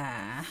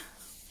there.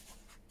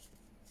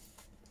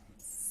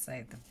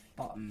 So the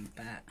bottom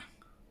bit.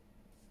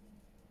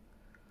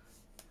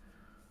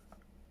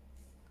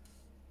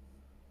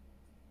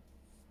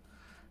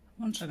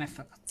 I'm wondering if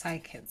I could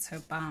take it to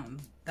about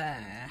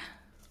there.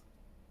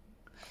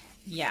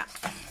 Yeah.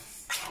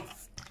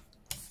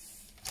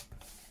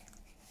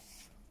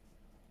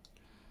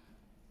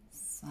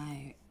 So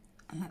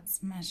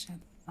let's measure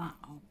that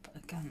up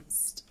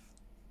against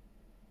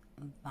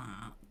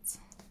that.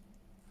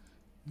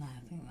 No, I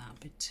think that'd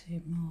be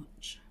too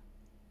much.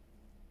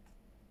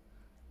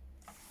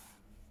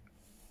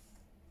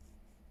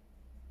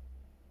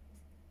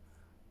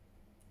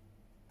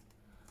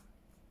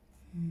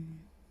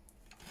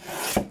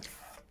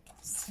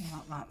 See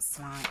what that's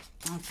like.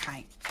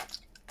 Okay.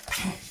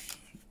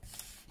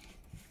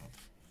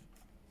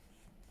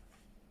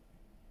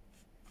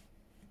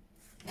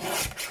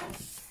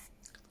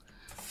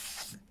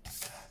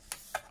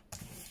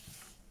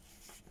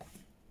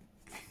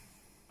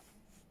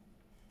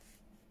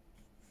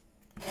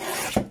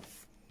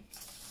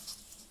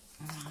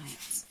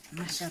 Right,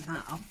 measure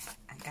that up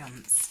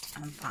against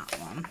that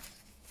one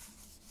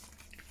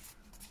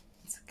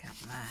to get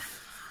the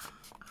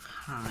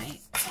height.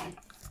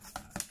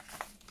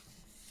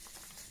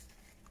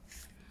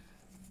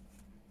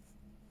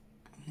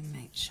 And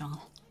make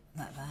sure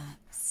that they're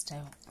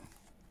still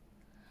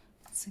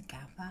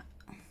together.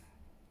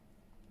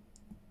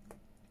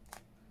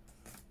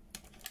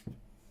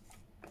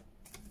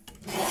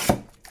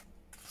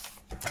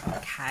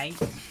 Okay,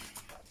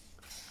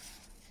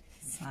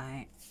 so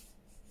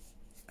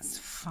it's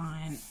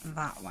fine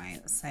that way,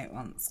 so it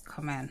wants to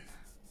come in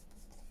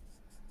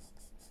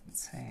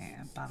to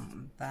about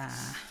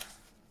there.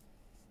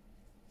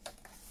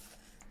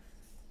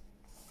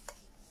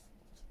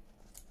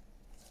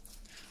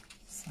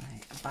 So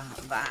about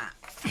that,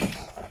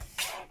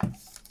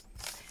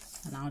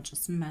 and I'll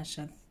just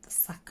measure the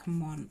second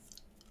one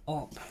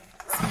up.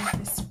 So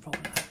this ruler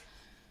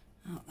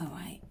out the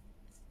way.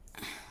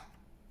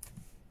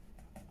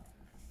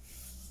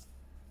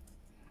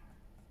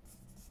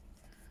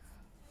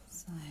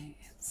 So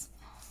it's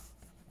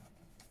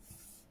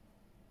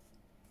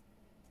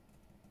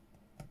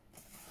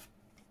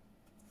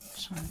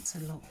trying to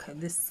look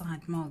at this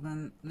side more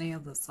than the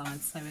other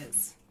side, so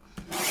it's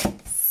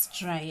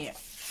straight.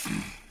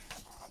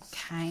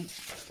 Okay,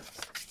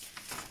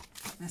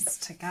 put this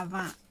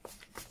together.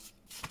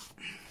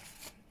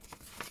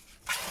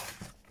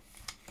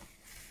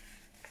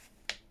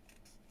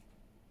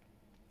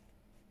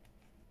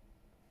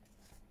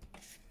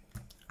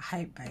 I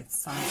hope both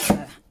sides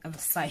are the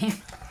same.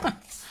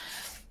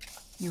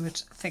 You would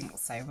think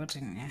so,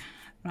 wouldn't you?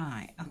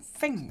 Right, I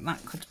think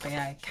that could be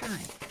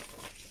okay.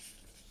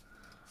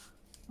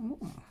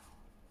 Ooh.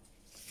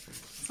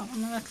 Is that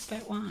one a little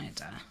bit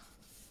wider?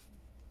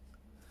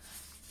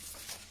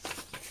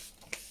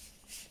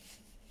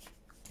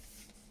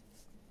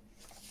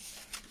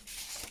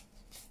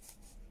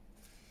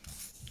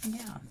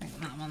 Yeah, I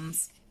think that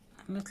one's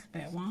a little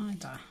bit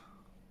wider.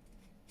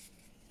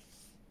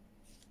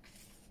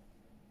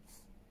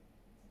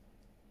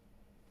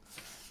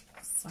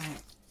 So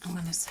I'm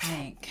going to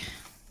take,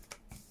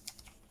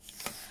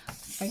 I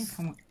think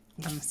I'm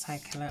going to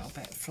take a little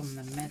bit from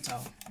the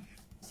middle.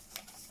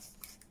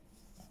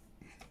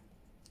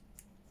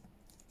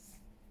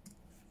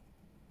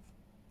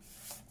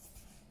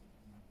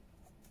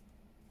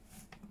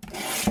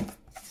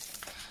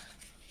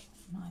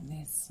 Might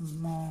need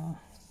some more.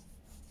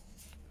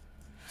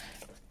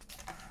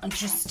 And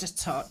just a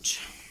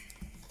touch.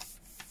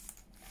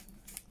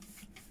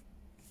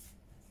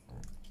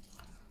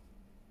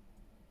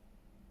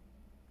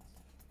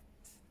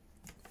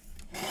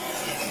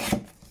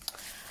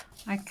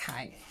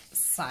 Okay,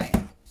 so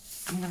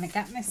I'm going to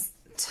get this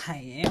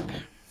tape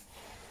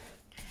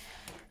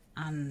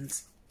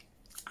and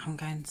I'm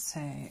going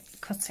to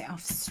cut it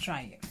off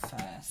straight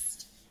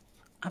first.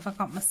 Have I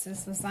got my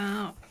scissors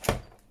out? I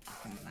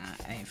think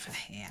they're over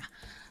here.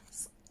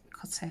 So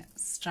cut it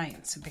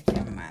straight to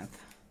begin with.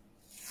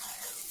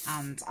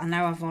 And I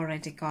know I've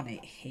already got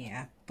it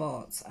here,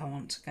 but I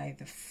want to go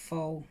the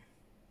full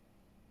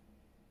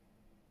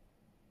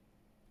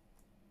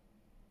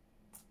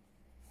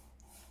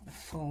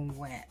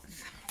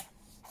width.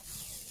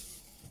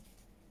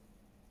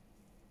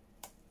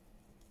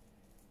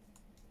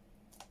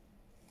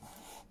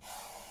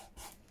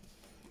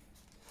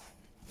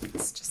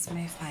 Let's just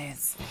move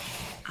those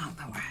out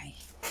the way.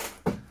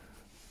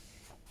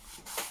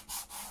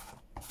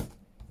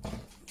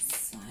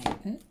 So,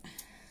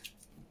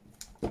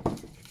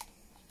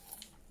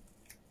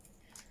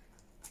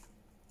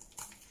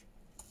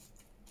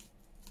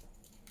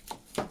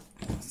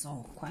 that's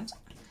awkward.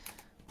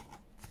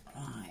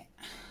 Right.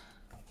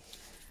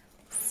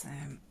 So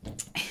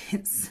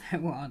it's so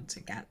hard to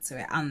get to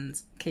it and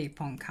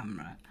keep on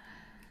camera.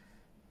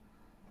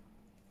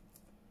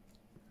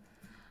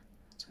 I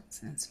don't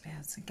seem to be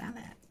able to get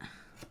it.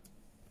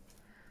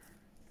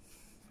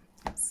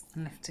 Let's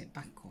lift it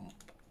back up.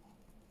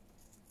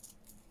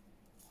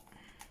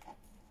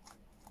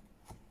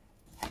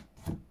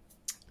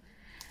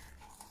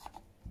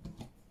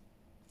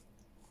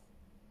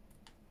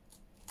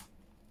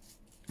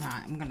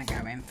 Right, I'm going to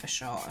go in for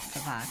shorter for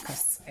that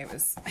because it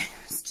was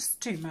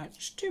just too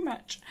much.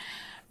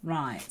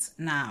 Right,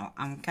 now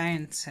I'm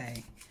going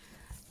to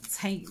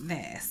take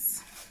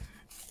this.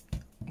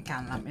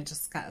 Again, let me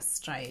just get a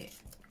straight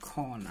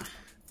corner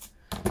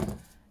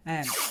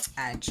edge.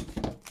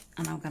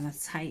 And I'm going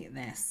to take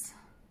this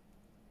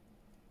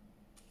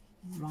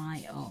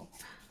right up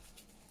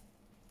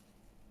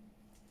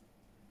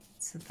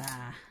to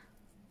there.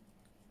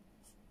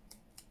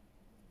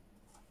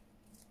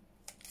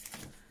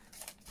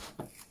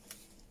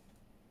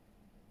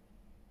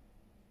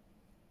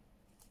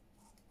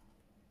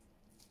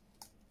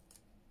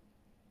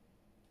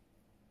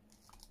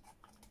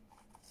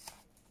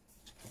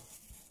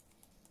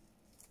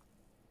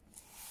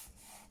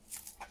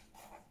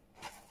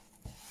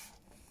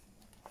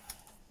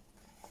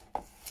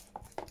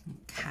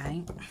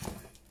 Okay.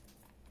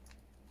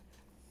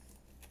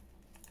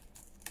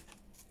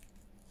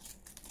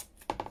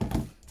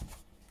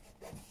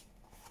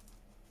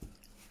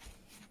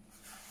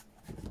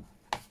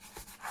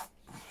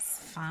 That's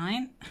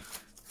fine.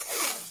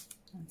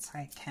 I'll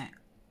take it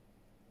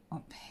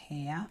up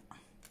here.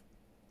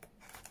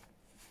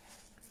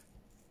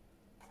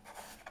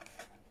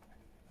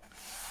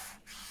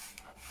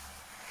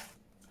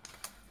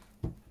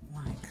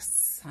 Like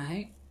so.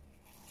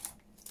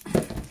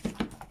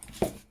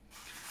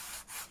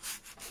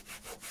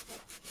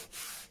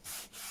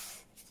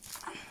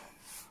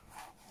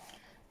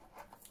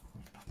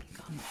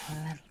 A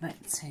little bit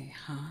too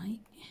high.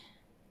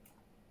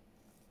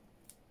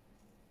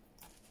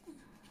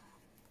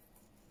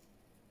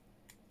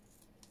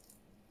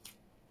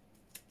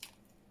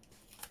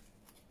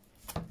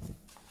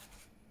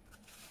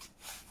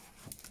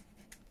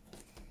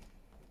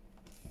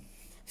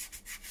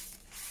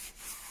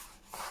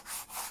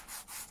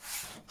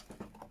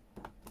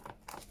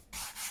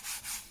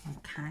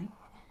 Okay.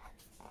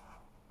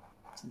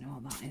 Don't know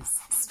what that is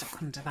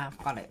stuck under there. I've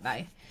got it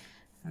though.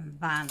 And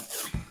then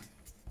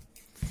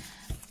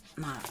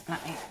now,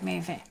 let me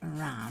move it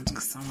around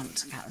because I want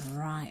to get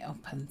right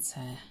up into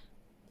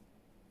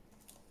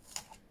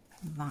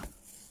that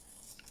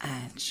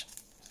edge.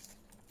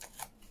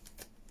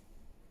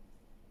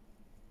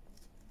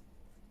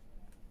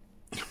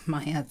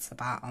 My head's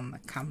about on the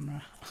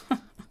camera.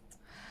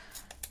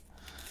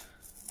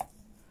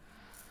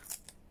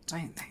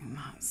 Don't think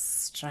that's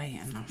straight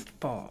enough,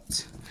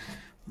 but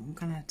what I'm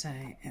going to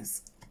do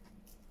is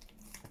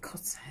cut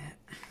it.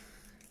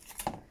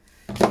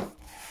 I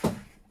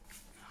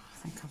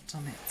think I've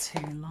done it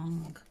too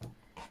long.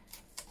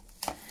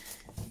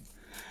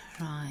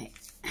 Right.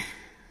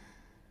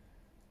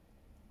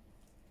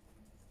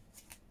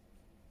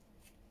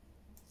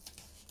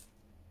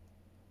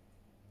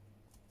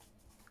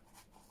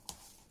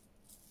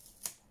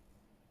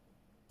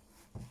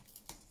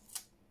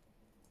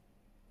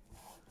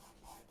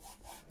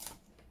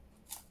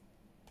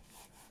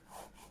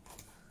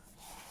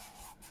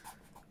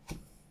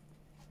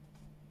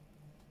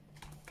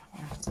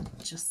 Probably have to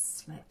just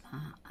slip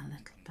that a little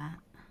bit.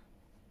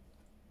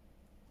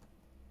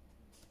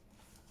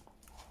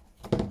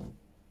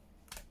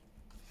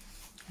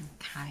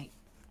 Okay,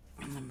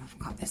 and then we've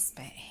got this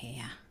bit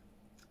here.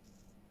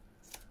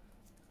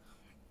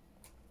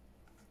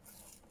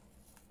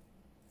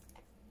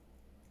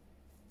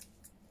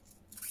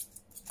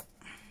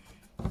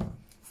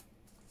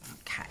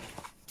 Okay,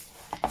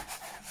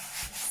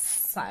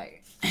 so I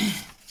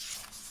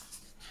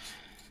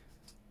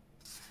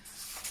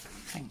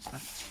think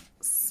the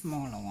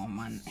smaller one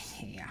went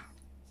here.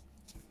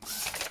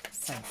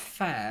 So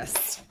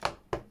first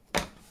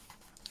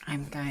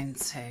I'm going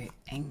to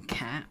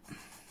ink it.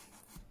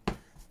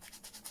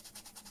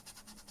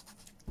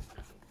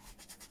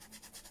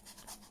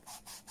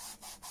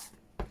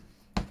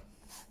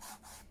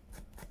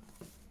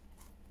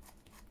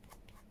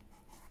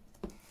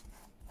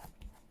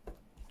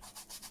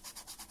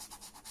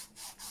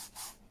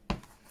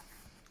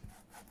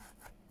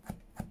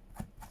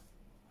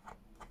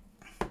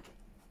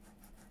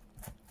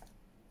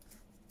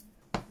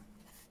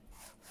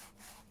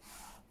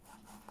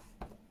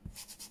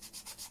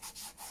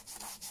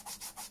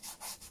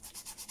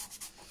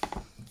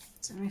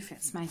 I don't know if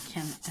it's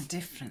making a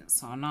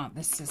difference or not.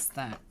 This is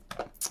the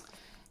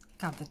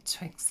gathered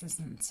twigs,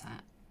 isn't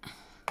it?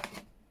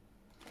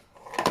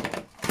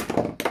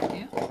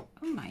 Yeah. Oh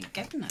my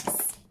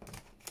goodness.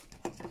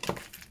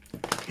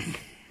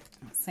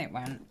 That's it,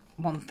 when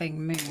one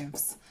thing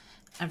moves,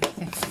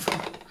 everything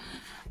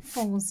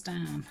falls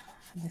down.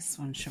 This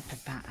one should be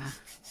better.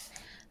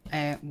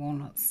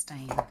 Walnut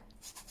stain.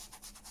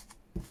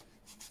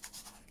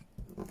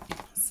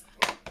 That's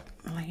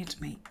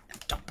laid me a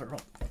her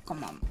up.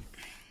 Come on.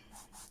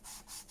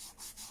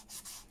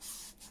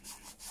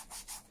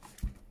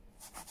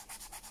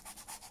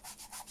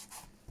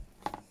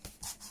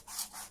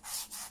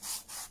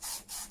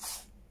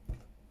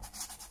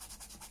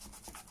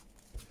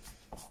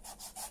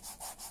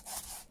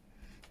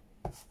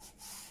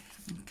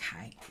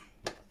 Okay.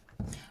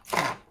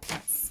 Well,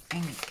 let's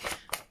ink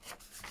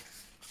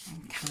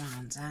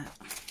around it.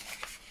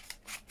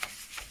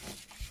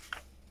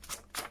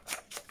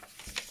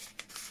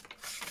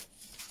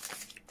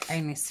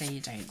 Only so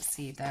you don't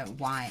see the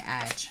white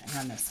edge,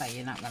 and then so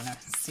you're not going to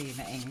see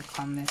the ink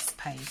on this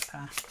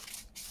paper.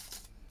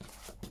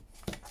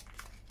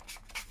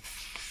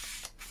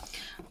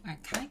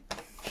 Okay,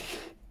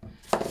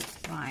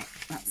 right,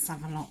 let's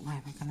have a look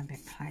where we're going to be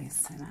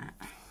placing it.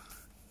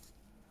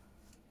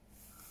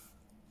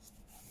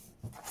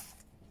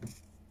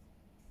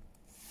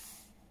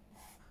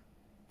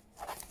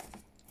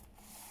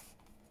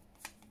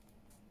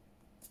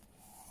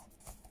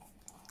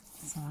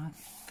 So I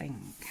think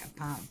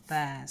about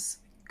there's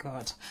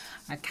good.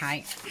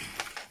 Okay.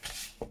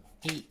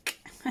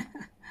 Eek.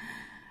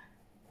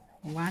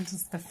 Why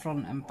does the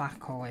front and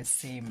back always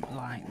seem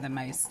like the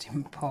most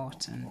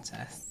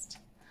importantest?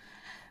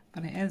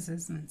 But it is,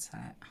 isn't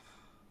it?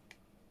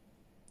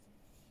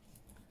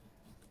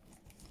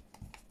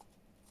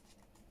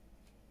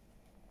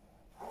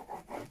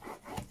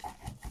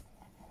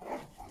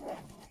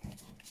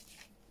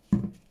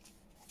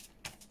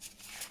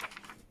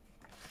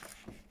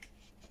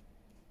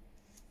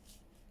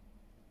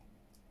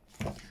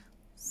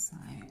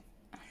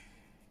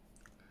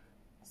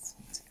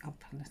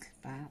 Up a little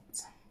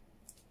bit.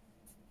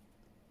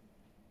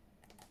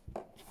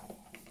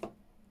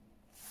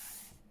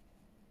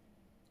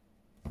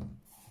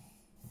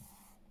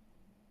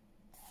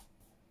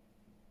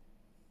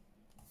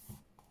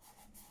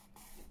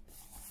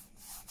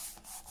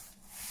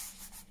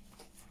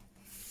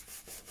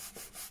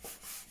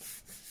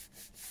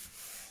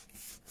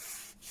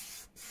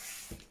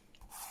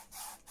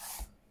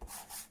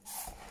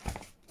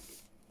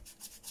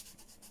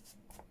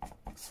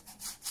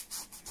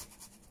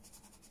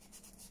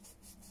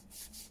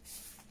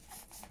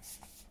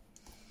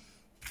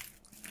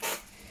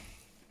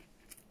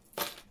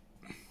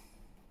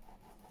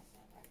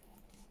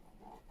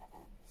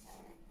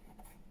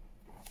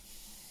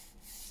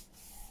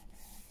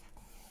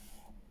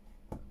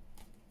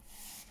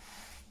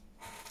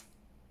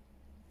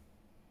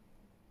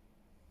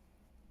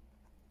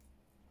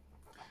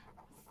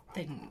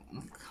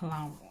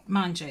 Cloud,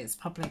 mind you, it's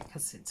probably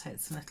because it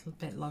takes a little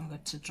bit longer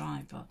to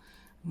dry, but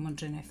I'm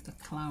wondering if the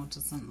cloud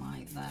doesn't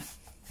like the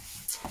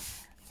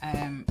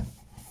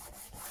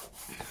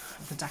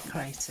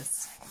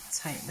decorators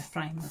tape, the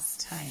framers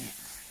tape.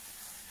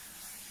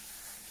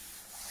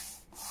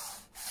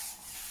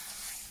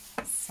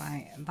 So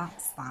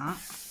that's that.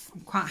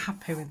 I'm quite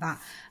happy with that.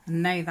 I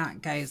know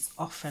that goes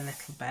off a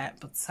little bit,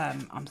 but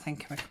I'm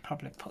thinking we could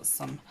probably put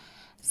some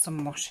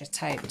washi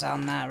tape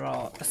down there,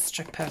 or a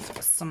strip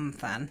of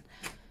something.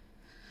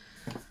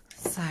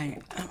 So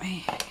let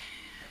me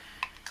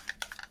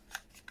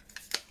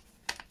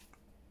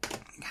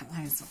get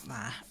those up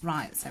there.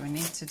 Right, so we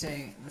need to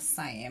do the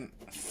same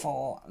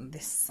for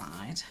this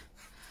side.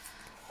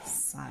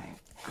 So I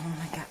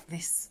want to get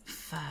this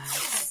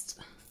first.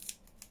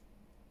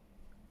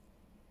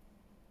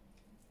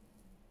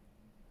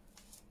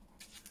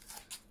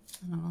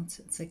 And I want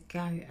it to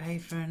go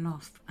over and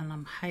off, and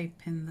I'm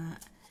hoping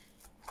that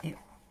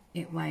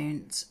it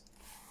won't,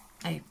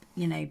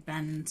 you know,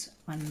 bend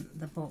when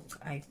the book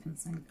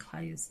opens and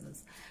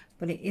closes.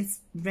 But it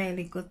is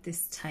really good,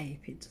 this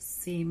tape. It does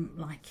seem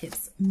like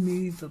it's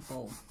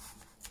movable.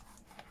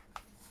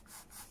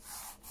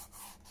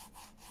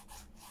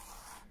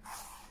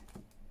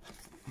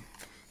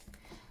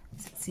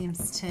 It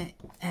seems to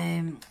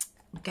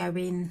go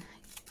in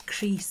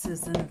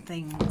creases and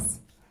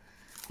things.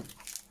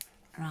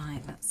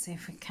 Right, let's see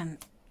if we can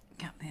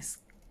get this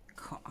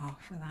cut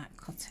off without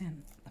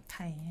cutting the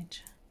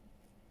page.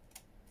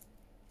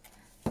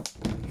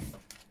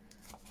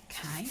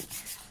 Okay.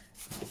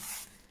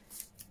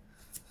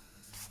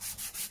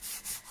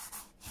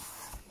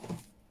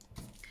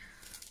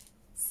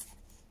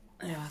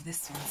 Oh,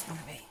 this one's going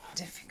to be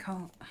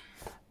difficult.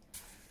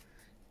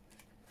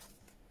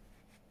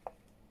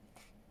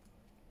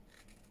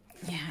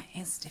 Yeah, it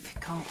is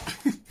difficult.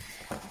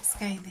 Let's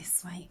go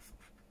this way.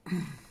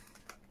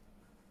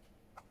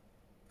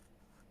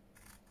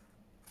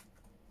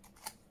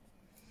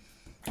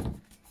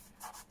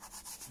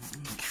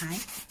 Okay,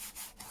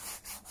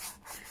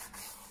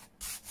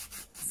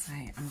 so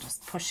I'm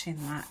just pushing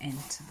that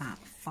into that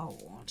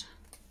fold.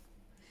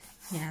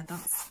 Yeah,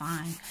 that's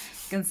fine.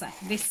 Because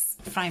this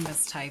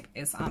framer's tape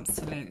is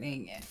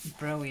absolutely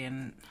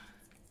brilliant.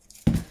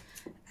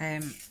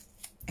 It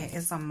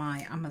is on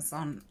my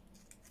Amazon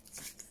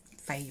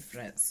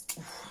favourites,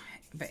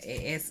 but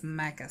it is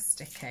mega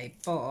sticky.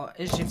 But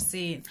as you've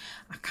seen,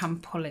 I can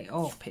pull it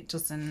up. It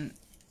doesn't,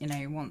 you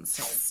know, once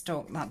it's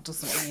stuck, that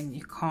doesn't mean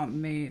you can't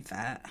move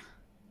it.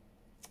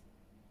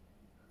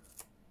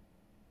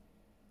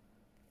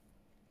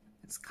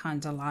 It's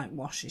kind of like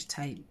washi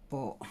tape,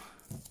 but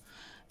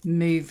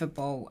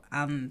movable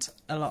and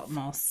a lot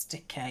more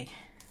sticky.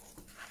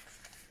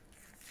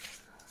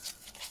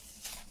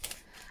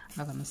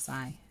 I'm gonna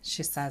say,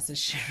 she says as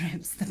she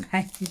rips the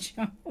page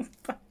up.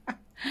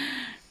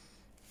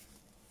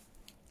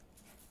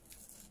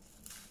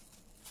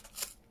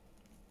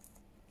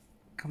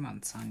 Come on,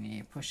 Tanya,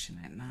 you're pushing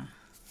it now.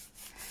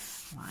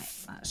 Right,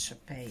 that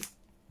should be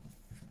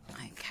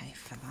okay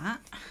for that.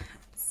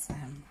 So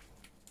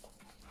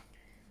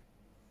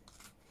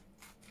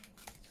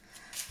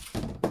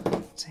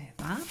do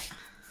that,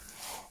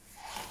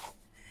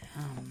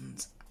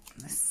 and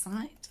this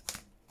side.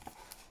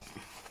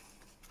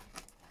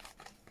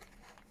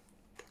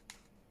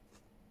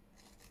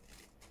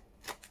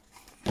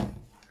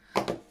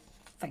 I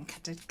think I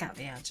did get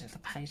the edge of the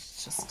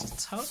page just a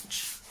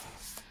touch.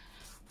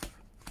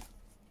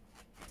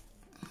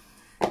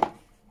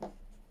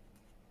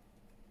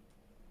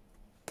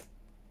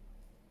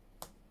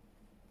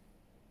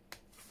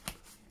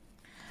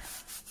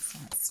 So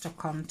it's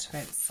stuck onto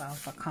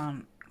itself. I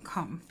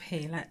can't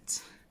peel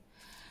it.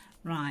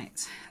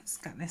 Right, let's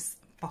get this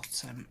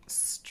bottom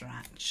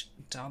stretch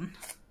done.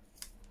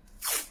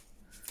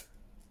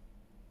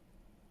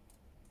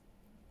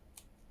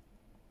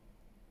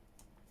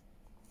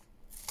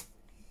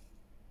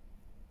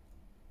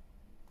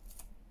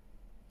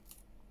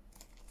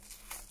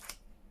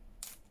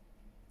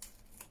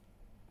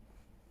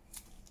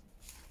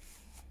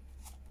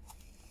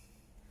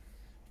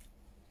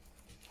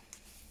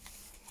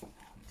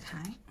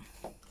 Okay.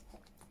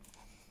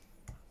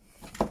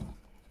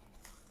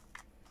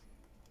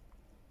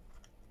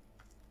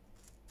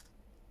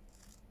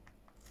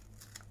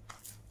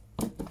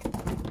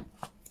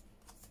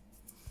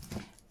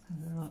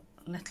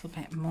 A little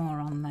bit more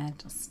on there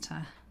just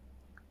to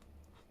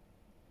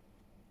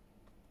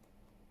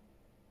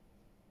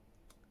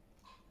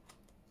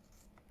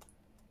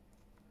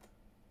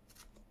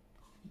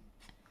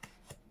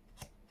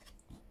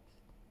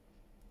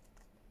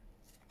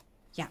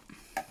yeah.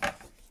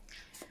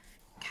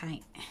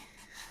 Okay,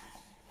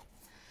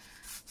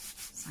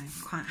 so I'm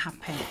quite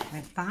happy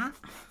with that.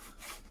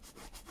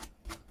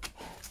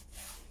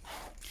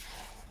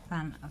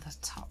 Then the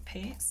top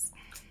piece.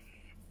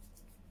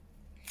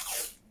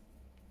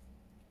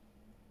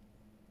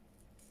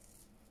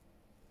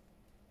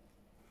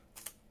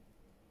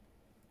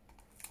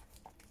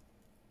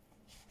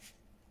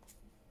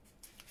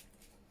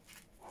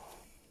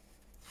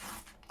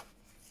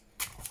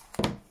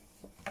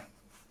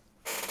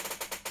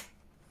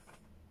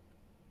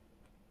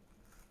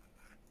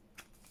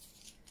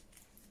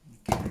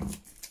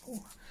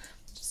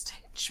 Just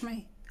hitch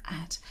me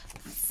head.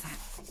 That's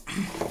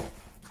it.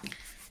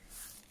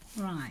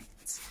 Right,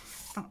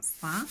 that's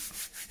that.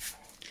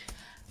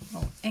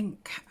 We'll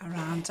ink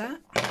around it.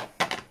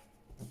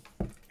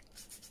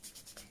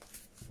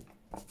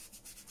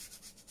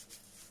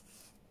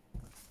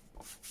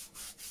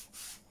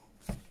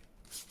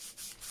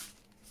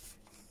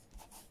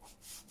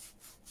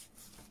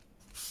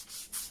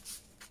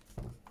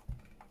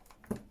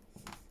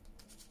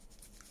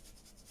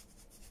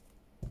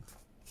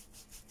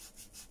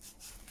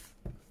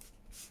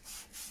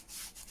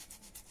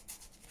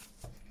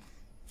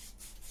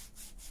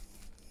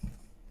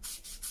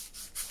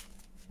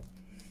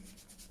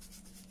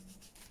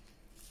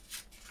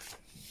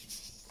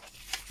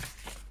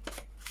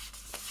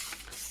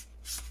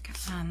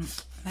 And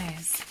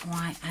there's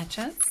white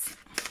edges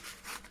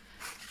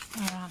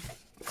where I've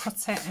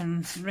cut it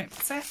and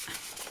ripped it.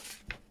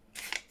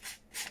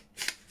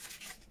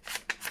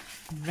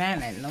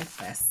 Really love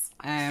this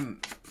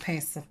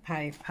piece of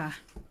paper.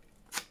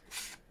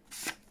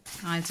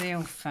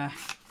 Ideal for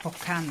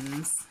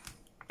bookends.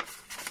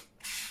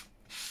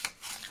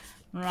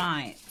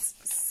 Right,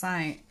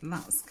 so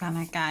that's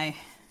gonna go.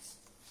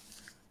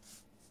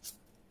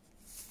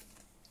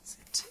 Is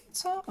it too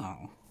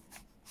tall?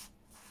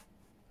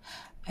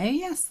 Oh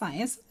yes, that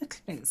is a little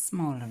bit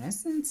smaller,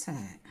 isn't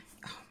it?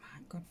 Oh my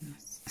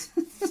goodness.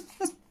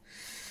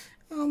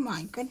 Oh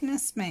my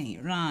goodness me,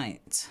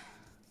 right.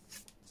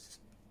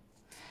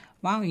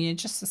 Wow, you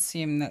just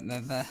assume that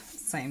they're the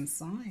same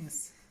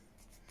size.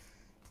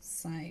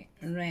 So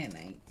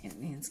really, it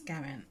needs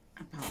going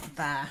about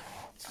there.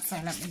 So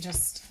let me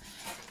just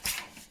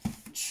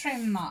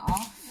trim that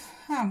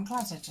off. Oh, I'm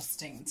glad I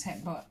just inked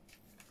it, but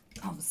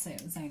obviously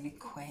it was only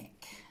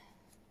quick.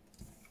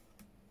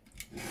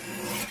 I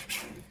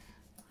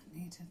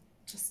needed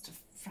just a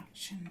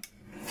fraction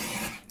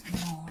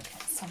more.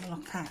 Let's have a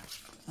look at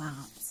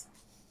that.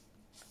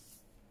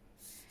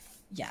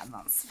 Yeah,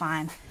 that's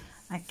fine.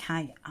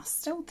 Okay, I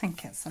still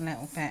think it's a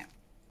little bit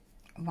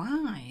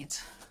wide.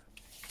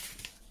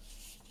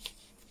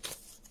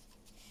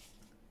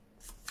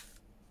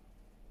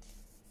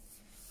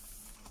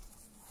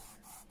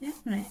 Yeah,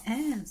 it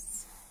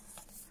is.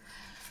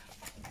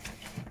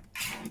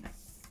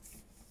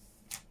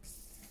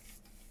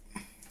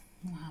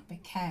 Now, be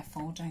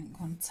careful, don't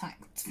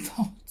contact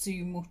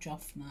too much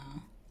off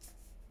now.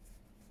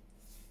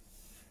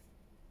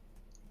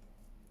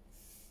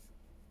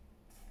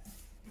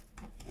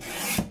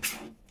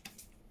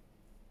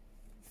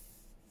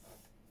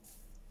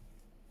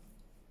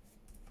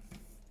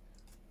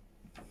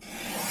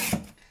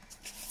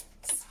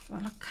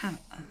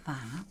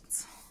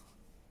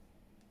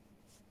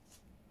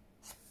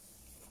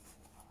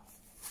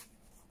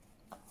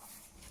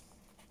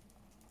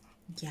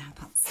 Yeah,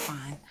 that's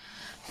fine.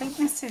 I think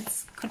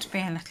this could be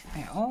a little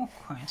bit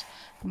awkward.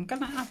 I'm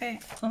going to have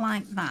it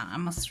like that. I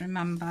must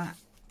remember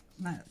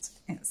that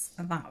it's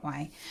that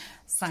way.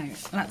 So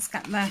let's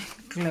get the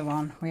glue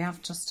on. We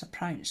have just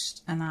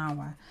approached an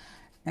hour.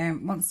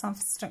 Once I've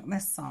stuck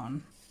this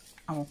on,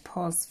 I will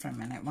pause for a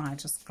minute while I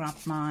just grab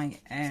my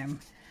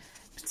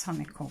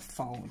botanical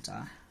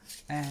folder,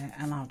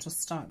 and I'll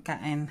just start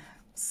getting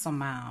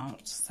some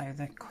out so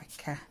they're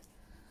quicker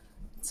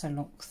to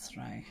look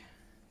through.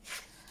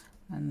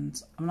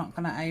 And I'm not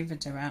going to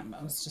overdo it.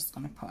 I was just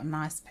going to put a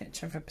nice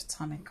picture of a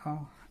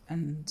botanical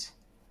and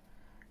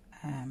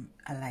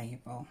a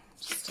label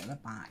just at the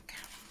back.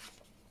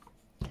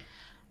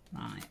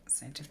 Right,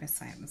 so did we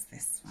say it was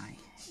this way?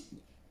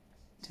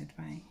 Did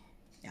we?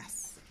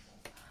 Yes.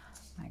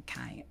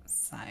 Okay,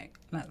 so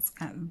let's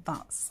get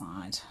that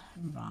side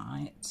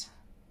right.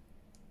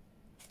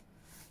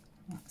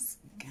 Let's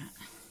get...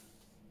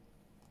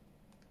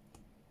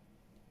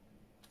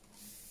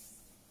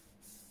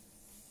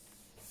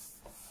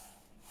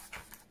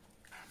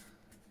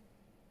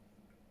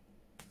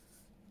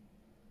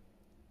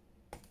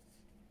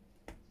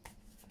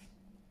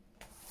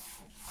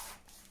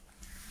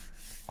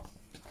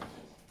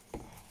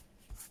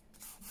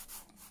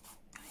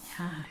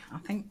 Yeah, I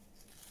think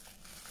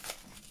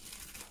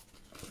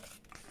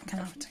I'm going to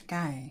have to go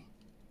a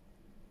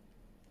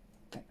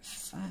bit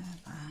further.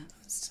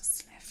 Let's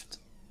just lift.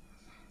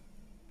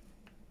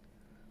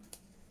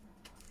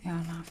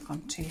 Yeah, no, I've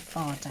gone too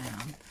far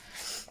down.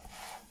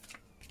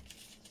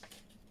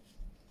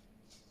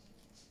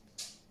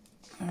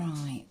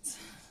 Right.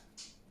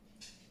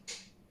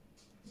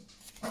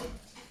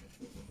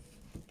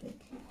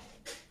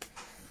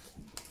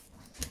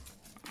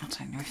 I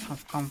don't know if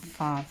I've gone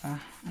farther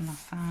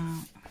enough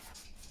out.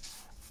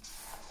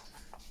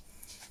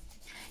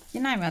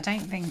 You know, I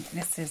don't think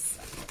this is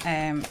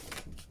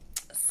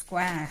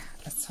square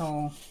at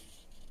all.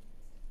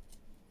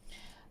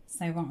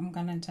 So what I'm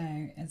going to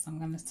do is I'm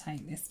going to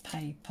take this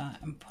paper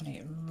and put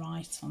it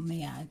right on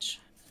the edge,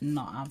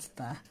 not have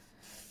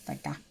the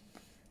gap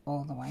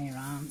all the way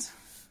around.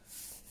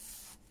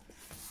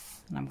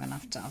 And I'm going to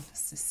have to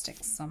obviously stick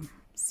some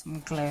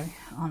glue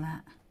on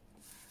it.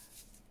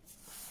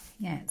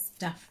 Yeah, it's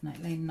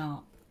definitely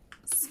not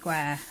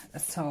square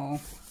at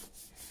all.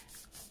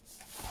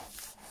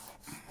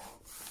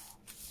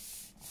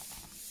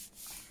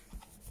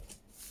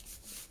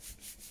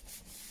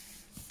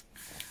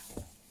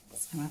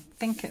 So I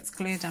think it's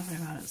glued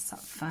everywhere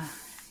except for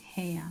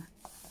here.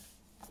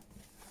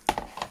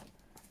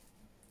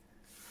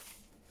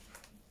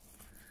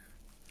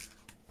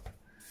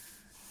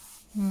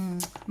 I'm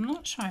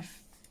not sure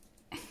if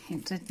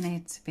it did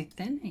need to be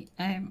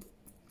thin,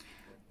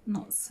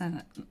 not so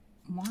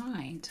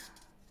wide.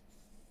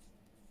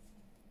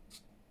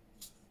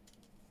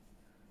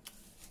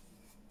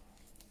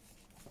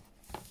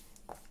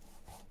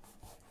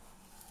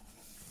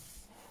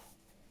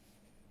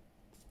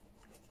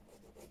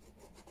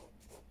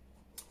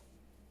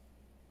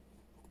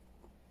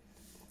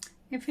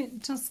 If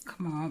it does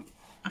come up,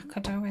 I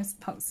could always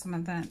put some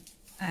of the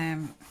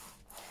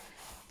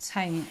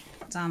tape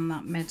down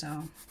that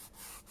middle.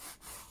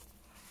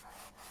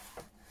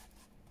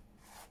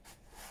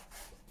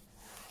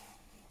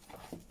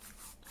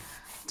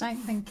 Don't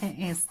think it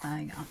is though.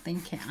 I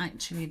think it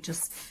actually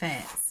just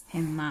fits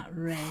in that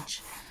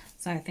ridge.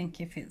 So I think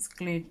if it's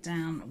glued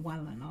down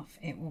well enough,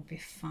 it will be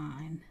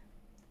fine.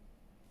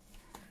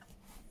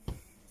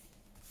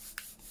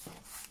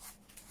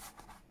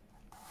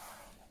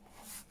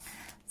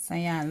 So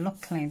yeah,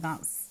 luckily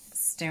that's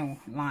still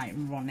like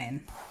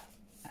running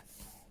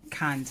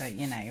kind of,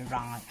 you know,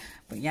 right.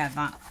 But yeah,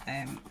 that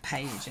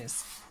page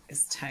is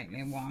totally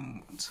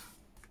wonked.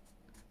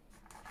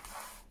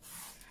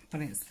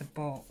 But it's the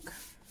book.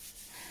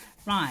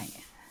 Right,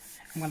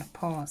 I'm going to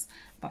pause.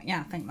 But yeah,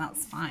 I think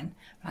that's fine.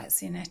 Right,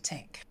 see you in a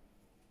tick.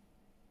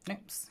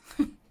 Oops.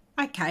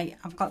 Okay,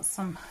 I've got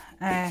some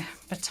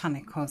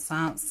botanicals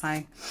out.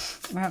 So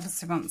we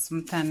obviously want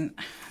something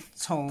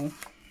tall.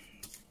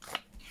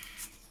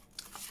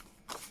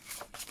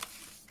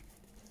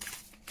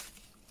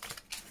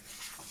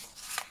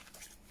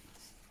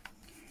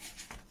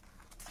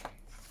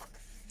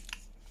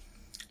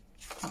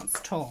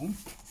 That's tall.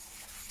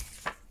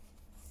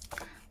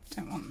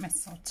 Don't want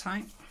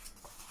mistletoe.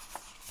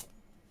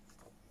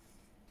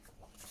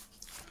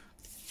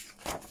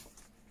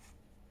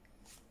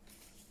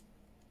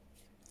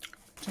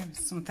 Do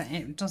something.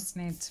 It does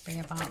need to be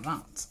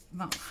about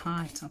that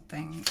height, I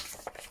think.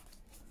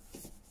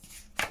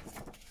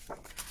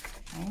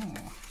 Oh,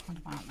 what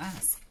about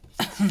this?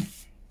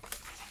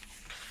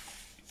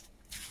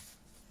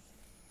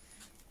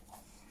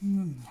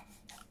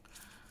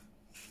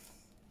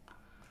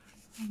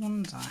 I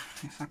wonder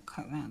if I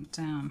cut that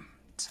down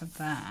to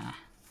there. I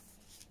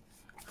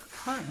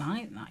quite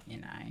like that, you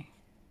know.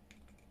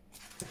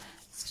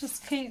 Let's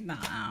just keep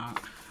that out.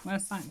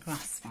 Where's that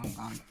glass one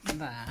gone?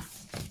 There.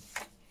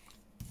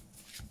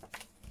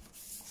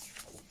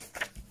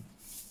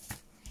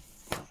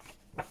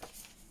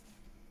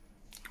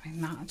 We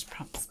think that would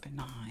perhaps be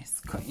nice,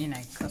 cut, you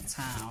know, cut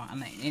out,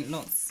 and it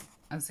looks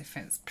as if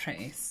it's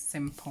pretty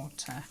simple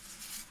to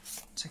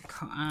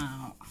cut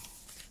out,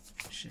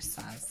 she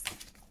says.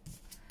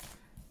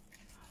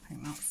 I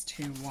think that's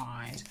too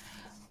wide.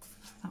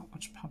 That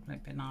would probably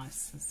be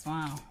nice as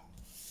well.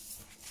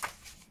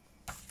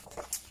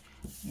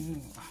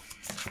 Ooh,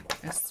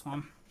 this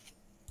one.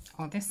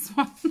 Or this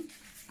one.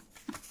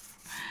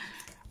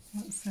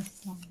 What's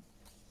this one?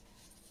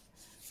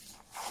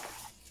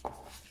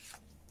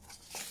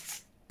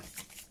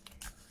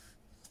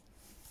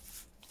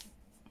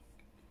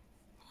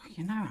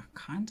 You know, I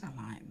kind of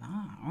like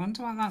that. I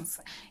wonder what that's,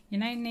 you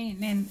know,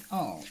 neatening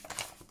up.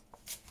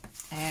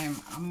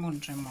 I'm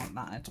wondering what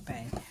that'd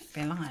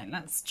be like.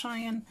 Let's try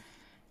and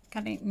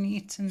get it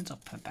neatened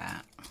up a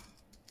bit.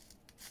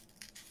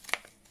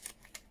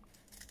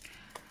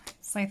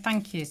 So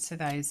thank you to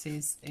those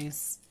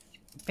who's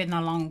been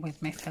along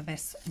with me for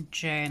this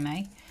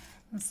journey.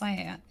 And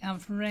say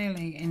I've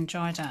really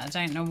enjoyed it. I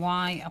don't know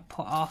why I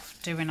put off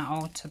doing an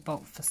altar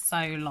book for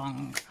so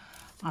long.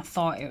 I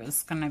thought it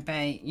was going to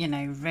be, you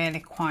know,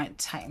 really quite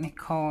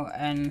technical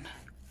and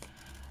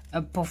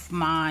above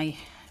my,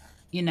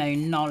 you know,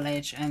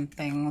 knowledge and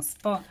things,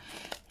 but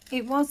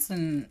it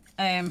wasn't.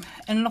 And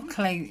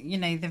luckily, you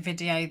know, the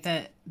video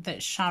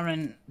that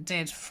Sharon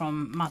did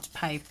from Mad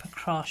Paper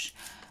Crush,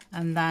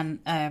 and then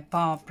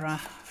Barbara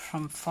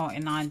from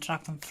 49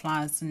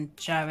 Dragonflies, and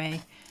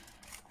Joey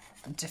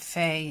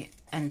Defee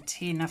and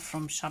Tina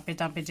from Shabby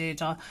Dabby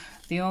Doodle,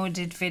 they all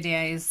did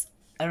videos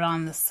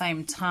around the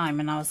same time,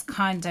 and I was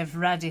kind of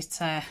ready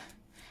to,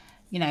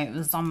 you know, it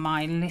was on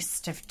my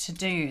list of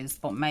to-dos,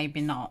 but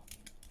maybe not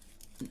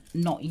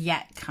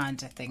yet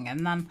kind of thing.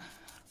 And then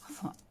I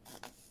thought,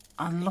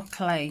 I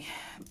luckily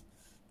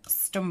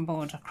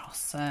stumbled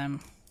across a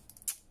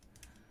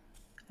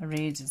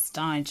Reader's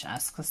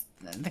Digest, because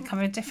they can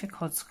be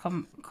difficult to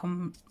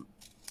come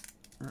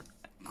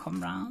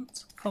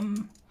round.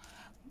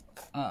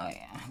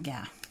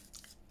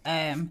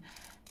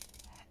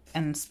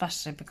 And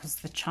especially because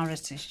the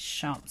charity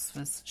shops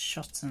was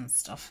shut and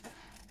stuff.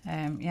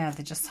 Yeah,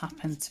 there just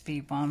happened to be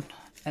one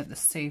at the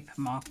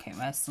supermarket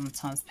where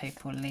sometimes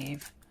people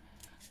leave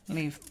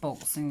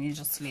books and you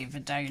just leave a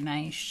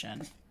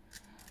donation.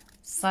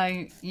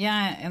 So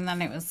yeah, and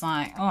then it was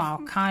like, oh,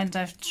 I'll kind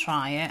of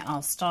try it.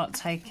 I'll start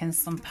taking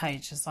some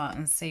pages out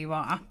and see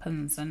what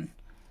happens, and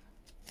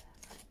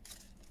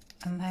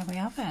there we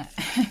have it.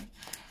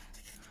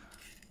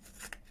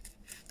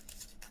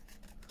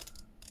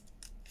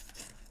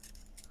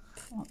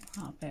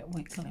 That a bit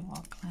wiggly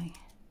woggly.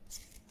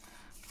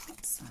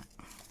 What's that?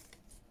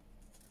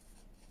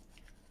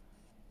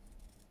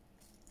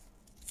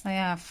 So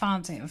yeah, I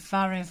found it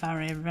very,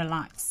 very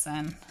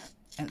relaxing.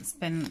 It's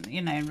been,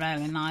 you know,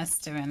 really nice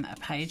doing a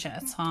page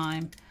at a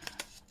time.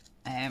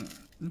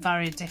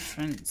 Very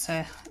different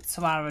to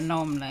how I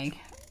normally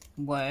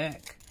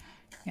work,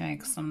 you know,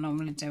 because I'm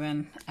normally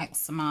doing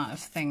X amount of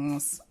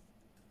things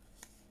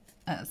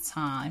at a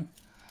time.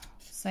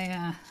 So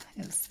yeah,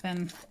 it's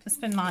been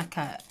like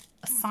a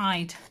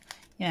side,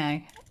 you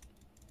know,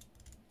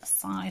 a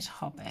side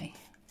hobby.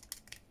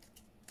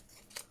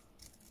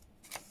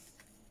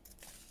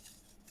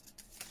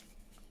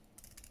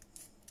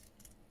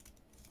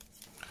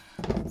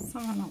 So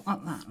I look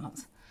like that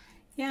looks.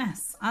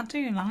 Yes, I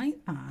do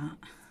like that.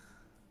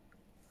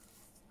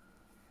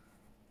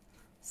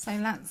 So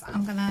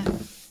I'm gonna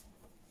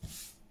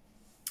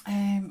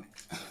let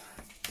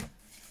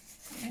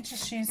me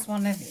just use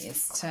one of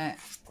these to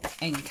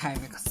ink over,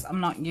 because I'm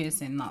not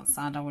using that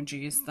side. I would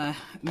use the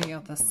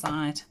other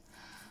side.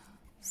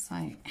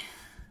 So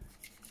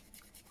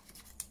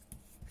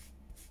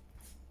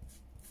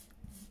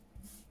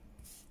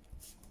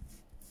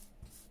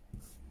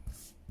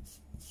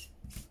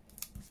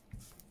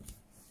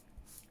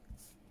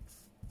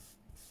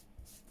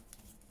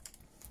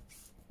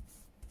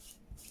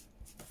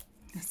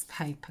this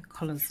paper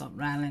colours up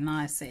really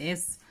nice. It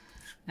is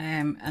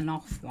an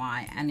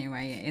off-white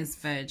anyway. It is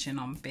virgin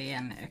on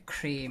being a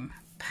cream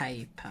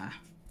paper.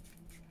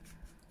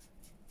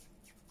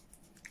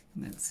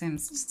 It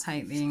seems to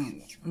take the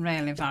ink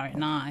really very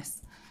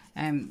nice.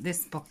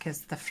 This book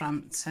is the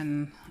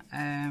Frampton.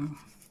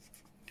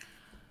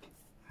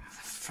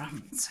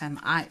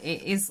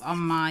 It is on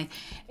my,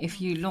 if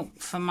you look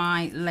for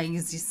my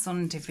Lazy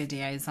Sunday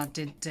videos, I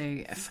did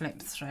do a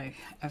flip through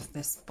of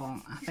this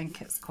book. I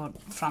think it's called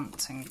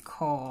Frampton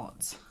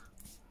Court.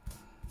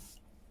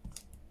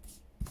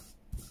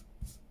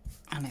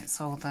 And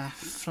it's all the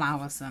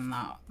flowers and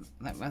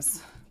that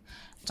was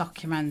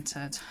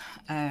documented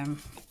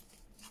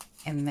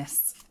in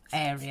this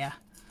area.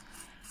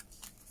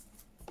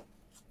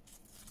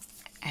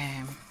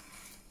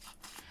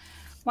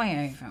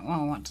 Way over,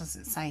 well, what does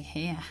it say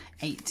here?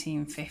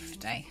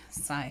 1850.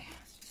 So,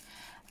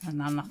 and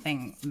then I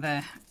think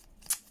the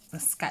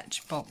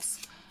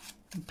sketchbooks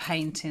and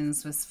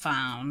paintings was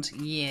found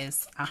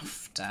years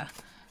after,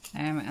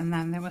 and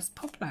then they was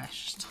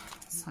published.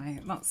 So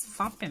that's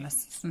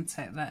fabulous, isn't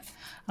it? That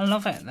I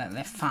love it that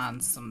they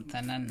found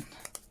something, and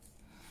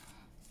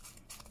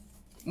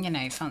you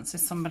know, fancy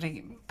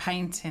somebody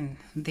painting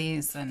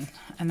these, and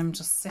I'm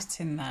just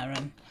sitting there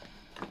and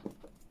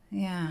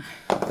yeah.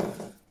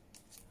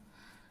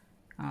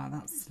 Oh,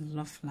 that's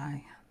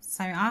lovely.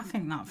 So I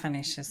think that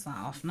finishes that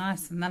off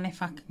nice. And then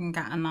if I can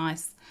get a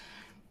nice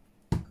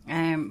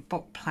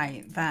book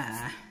plate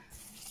there.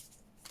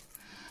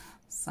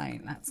 So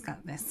let's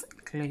get this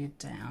glued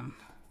down.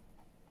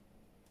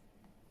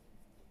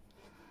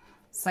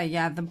 So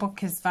yeah, the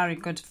book is very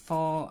good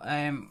for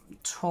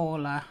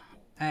taller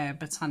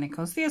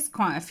botanicals. There's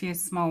quite a few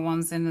small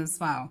ones in as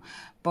well,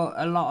 but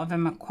a lot of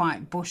them are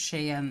quite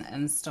bushy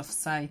and stuff.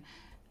 So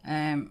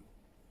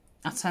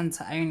I tend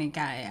to only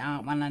get it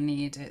out when I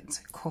need it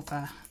to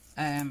cover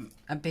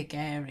a big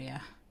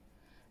area,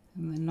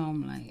 and they're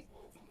normally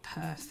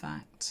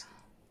perfect.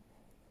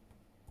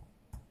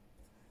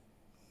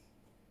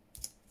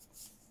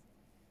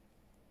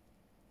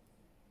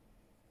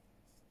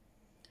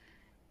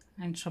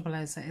 And trouble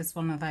is, it is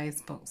one of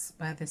those books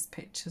where there's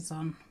pictures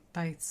on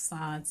both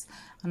sides.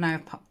 I know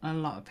a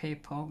lot of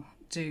people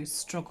do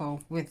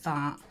struggle with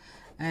that.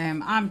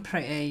 I'm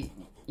pretty,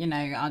 you know,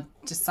 I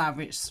decide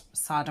which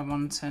side I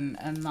want and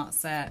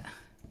that's it.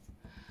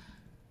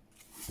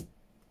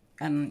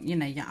 And, you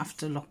know, you have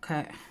to look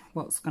at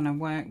what's going to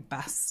work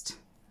best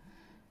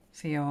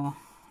for your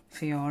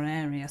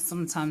area.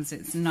 Sometimes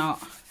it's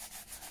not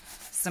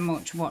so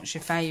much what's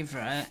your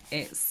favourite,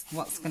 it's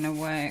what's going to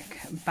work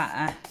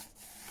better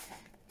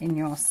in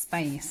your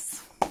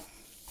space.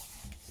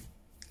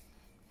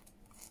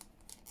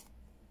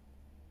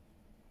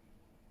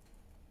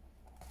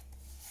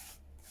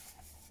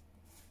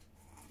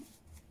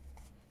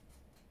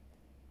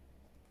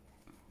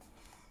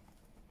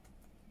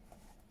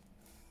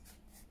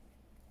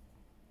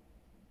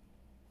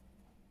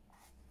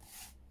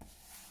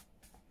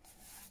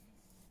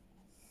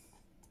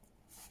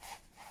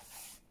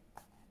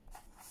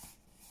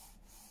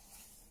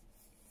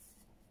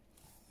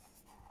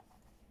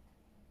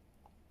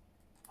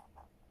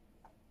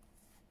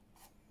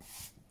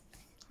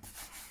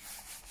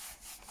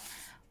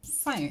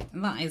 So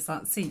that is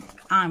that. See,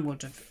 I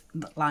would have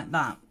like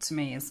that. To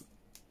me,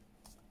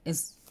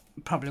 is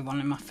probably one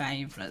of my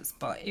favourites,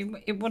 but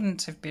it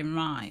wouldn't have been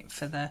right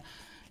for the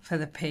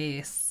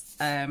piece.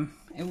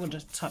 It would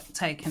have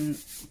taken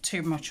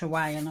too much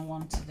away, and I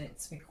wanted it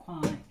to be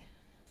quite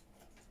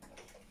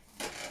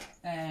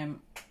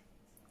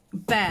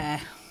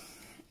bare.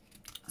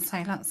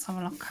 So let's have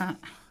a look at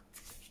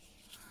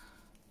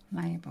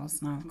labels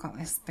now. I've got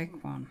this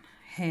big one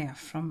here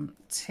from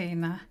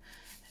Tina.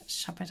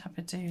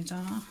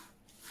 Shabba-dabba-doo-dah.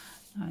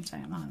 No, I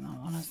don't like that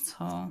one at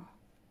all.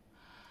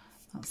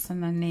 That's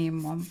an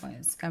neon one, but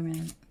it's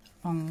going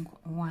a long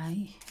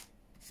way.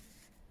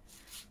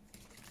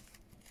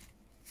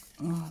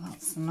 Oh,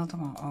 that's another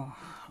one. Oh,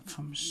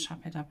 from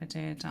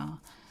Shabba-dabba-doo-dah.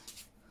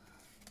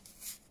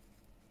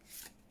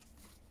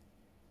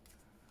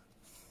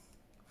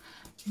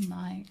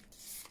 No.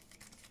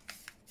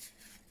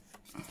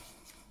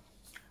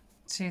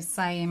 Two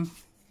same.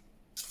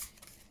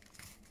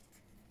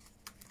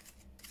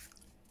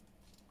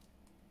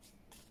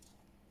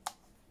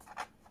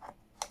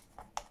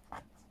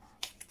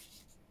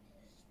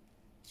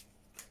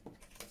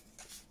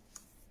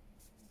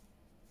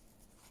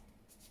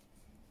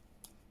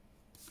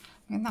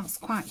 I mean, that's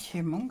quite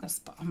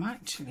humongous, but I'm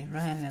actually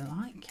really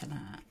liking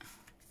it.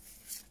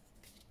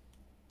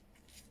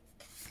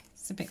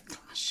 It's a bit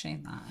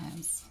clashy, that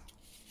is.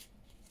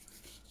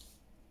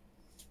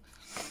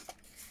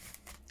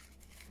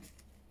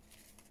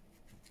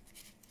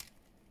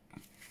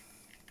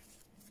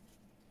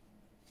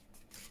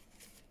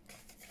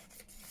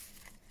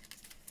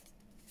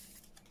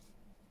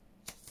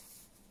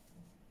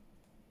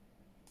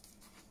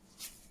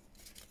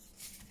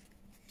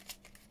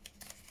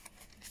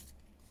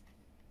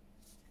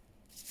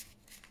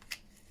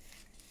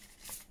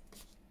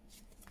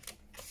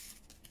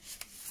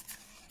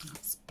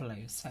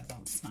 Blue, so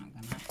that's not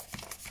gonna.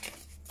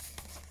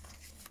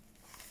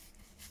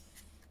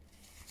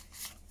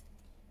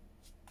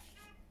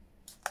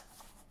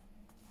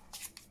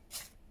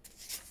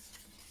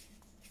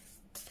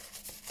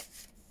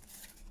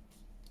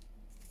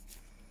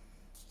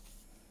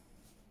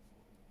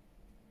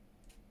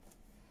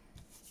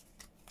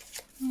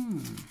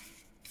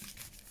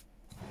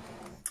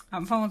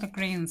 Out of all the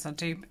greens, I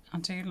do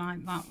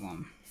like that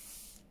one.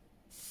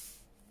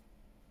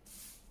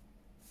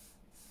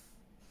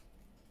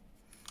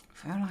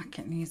 I feel like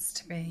it needs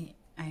to be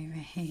over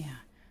here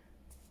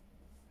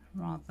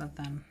rather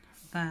than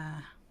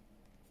there.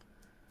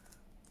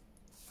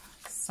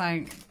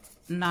 So,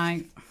 no,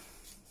 you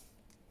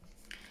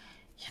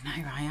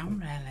know, I am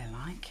really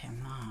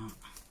liking that.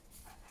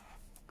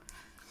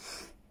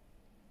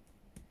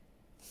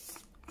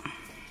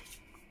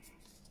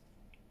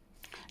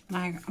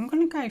 Now, I'm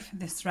going to go for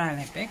this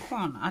really big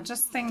one. I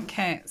just think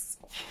it's,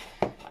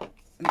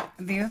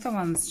 the other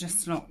ones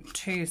just look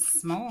too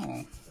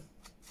small.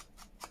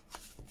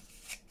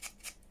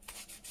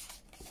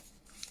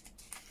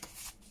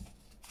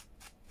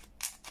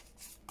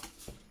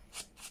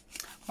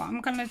 What I'm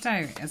going to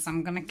do is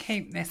I'm going to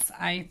keep this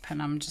open.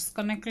 I'm just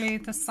going to glue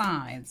the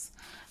sides,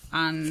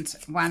 and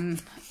when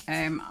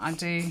I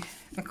do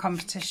the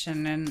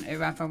competition and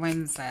whoever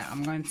wins it,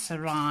 I'm going to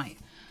write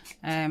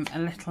a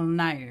little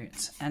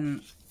note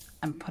and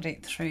put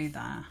it through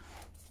there.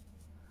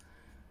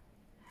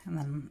 And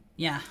then,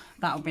 yeah,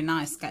 that'll be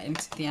nice getting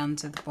to the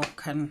end of the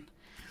book, and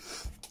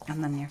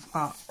then you've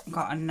got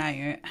a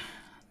note.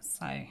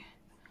 So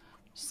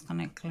just going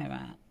to glue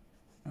it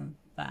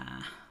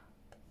there.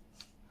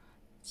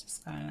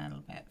 Just go a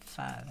little bit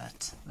further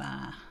to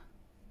there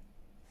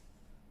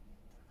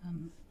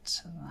and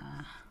to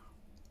there.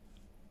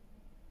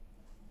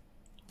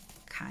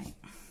 Okay.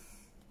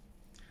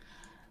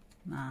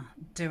 Now,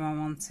 do I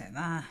want it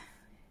there?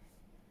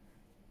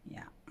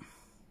 Yeah.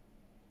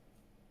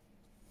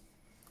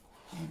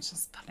 Let me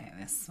just put it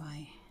this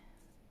way.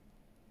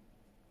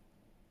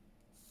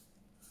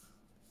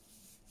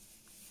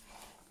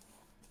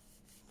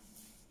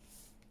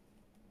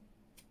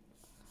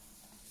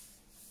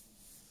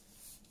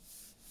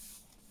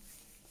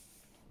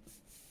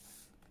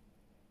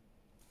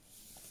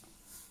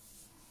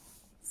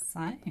 So,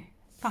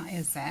 that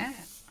is it.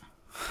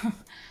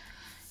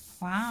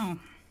 Wow.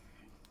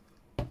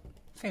 I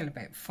feel a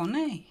bit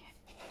funny.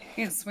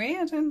 It's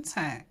weird, isn't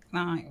it?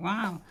 Like,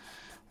 wow.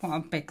 What a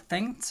big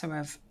thing to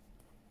have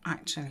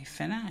actually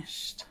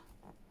finished.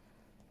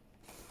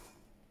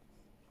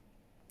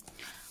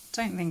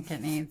 Don't think it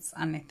needs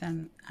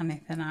anything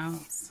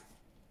else.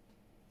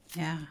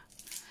 Yeah.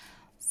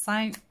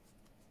 So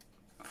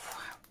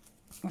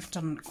we've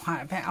done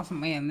quite a bit, haven't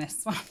we, in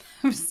this one?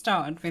 We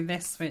started with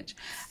this, which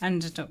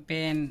ended up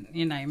being,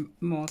 you know,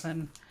 more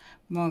than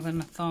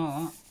I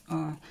thought.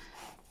 Or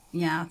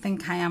yeah, I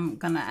think I am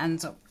gonna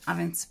end up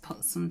having to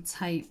put some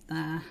tape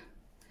there.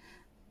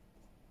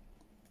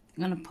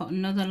 I'm going to put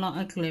another lot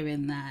of glue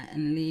in there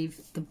and leave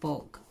the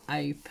book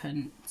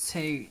open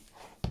to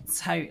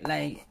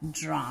totally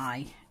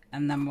dry,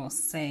 and then we'll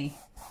see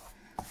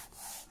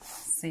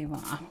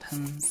what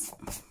happens.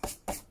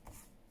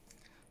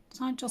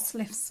 Did I just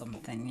lift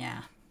something?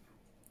 Yeah.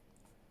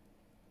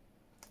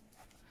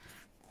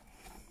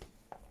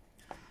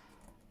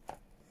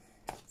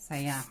 So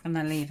yeah, I'm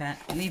going to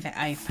leave it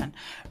open.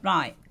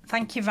 Right,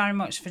 thank you very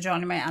much for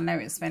joining me. I know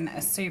it's been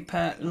a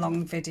super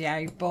long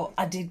video, but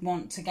I did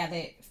want to get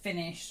it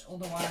finished,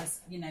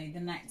 otherwise, you know, the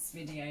next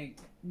video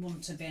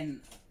wouldn't have been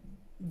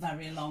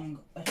very long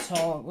at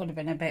all. It would have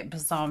been a bit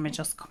bizarre me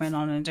just coming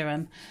on and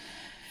doing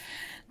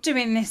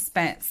this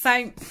bit. So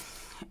I'm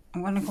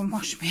gonna go and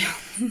wash my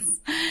hands.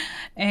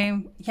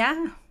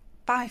 Yeah,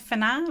 bye for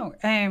now.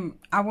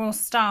 I will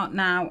start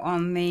now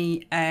on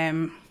the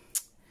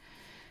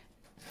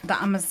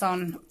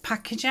Amazon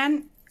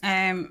packaging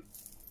and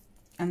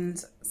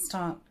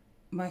start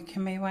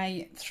working my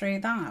way through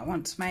that. I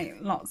want to make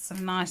lots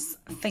of nice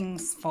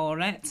things for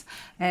it.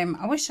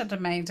 I wish I'd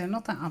have made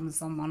another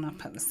Amazon one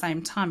up at the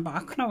same time, but I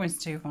can always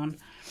do one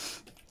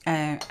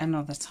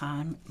another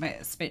time. But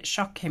it's a bit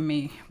shocking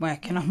me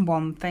working on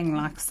one thing,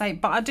 like I say.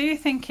 But I do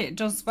think it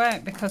does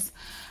work, because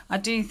I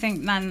do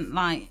think then,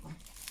 like,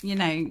 you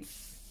know,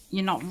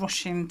 you're not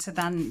rushing to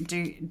then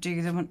do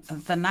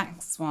the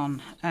next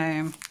one.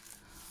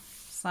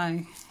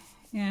 So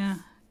yeah.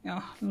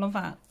 Oh, love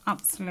it.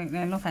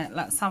 Absolutely love it.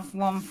 Let's have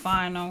one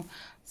final.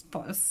 Let's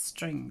put a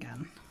string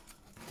in.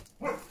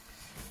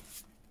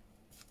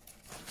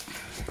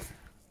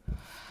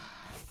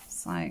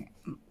 So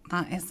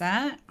that is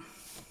it.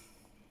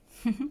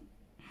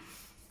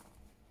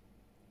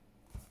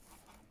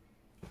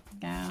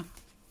 Yeah.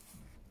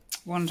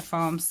 Wonderful.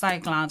 I'm so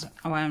glad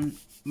I went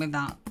with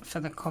that for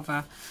the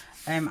cover.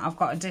 I've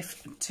got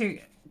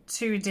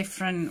two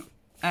different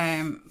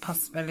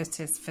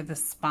possibilities for the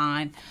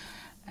spine.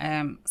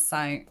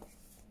 So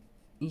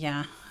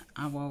yeah,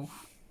 I will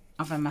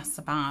have a mess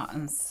about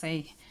and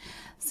see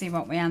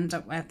what we end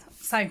up with.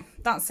 So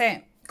that's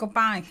it.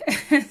 Goodbye.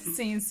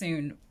 See you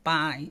soon.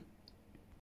 Bye.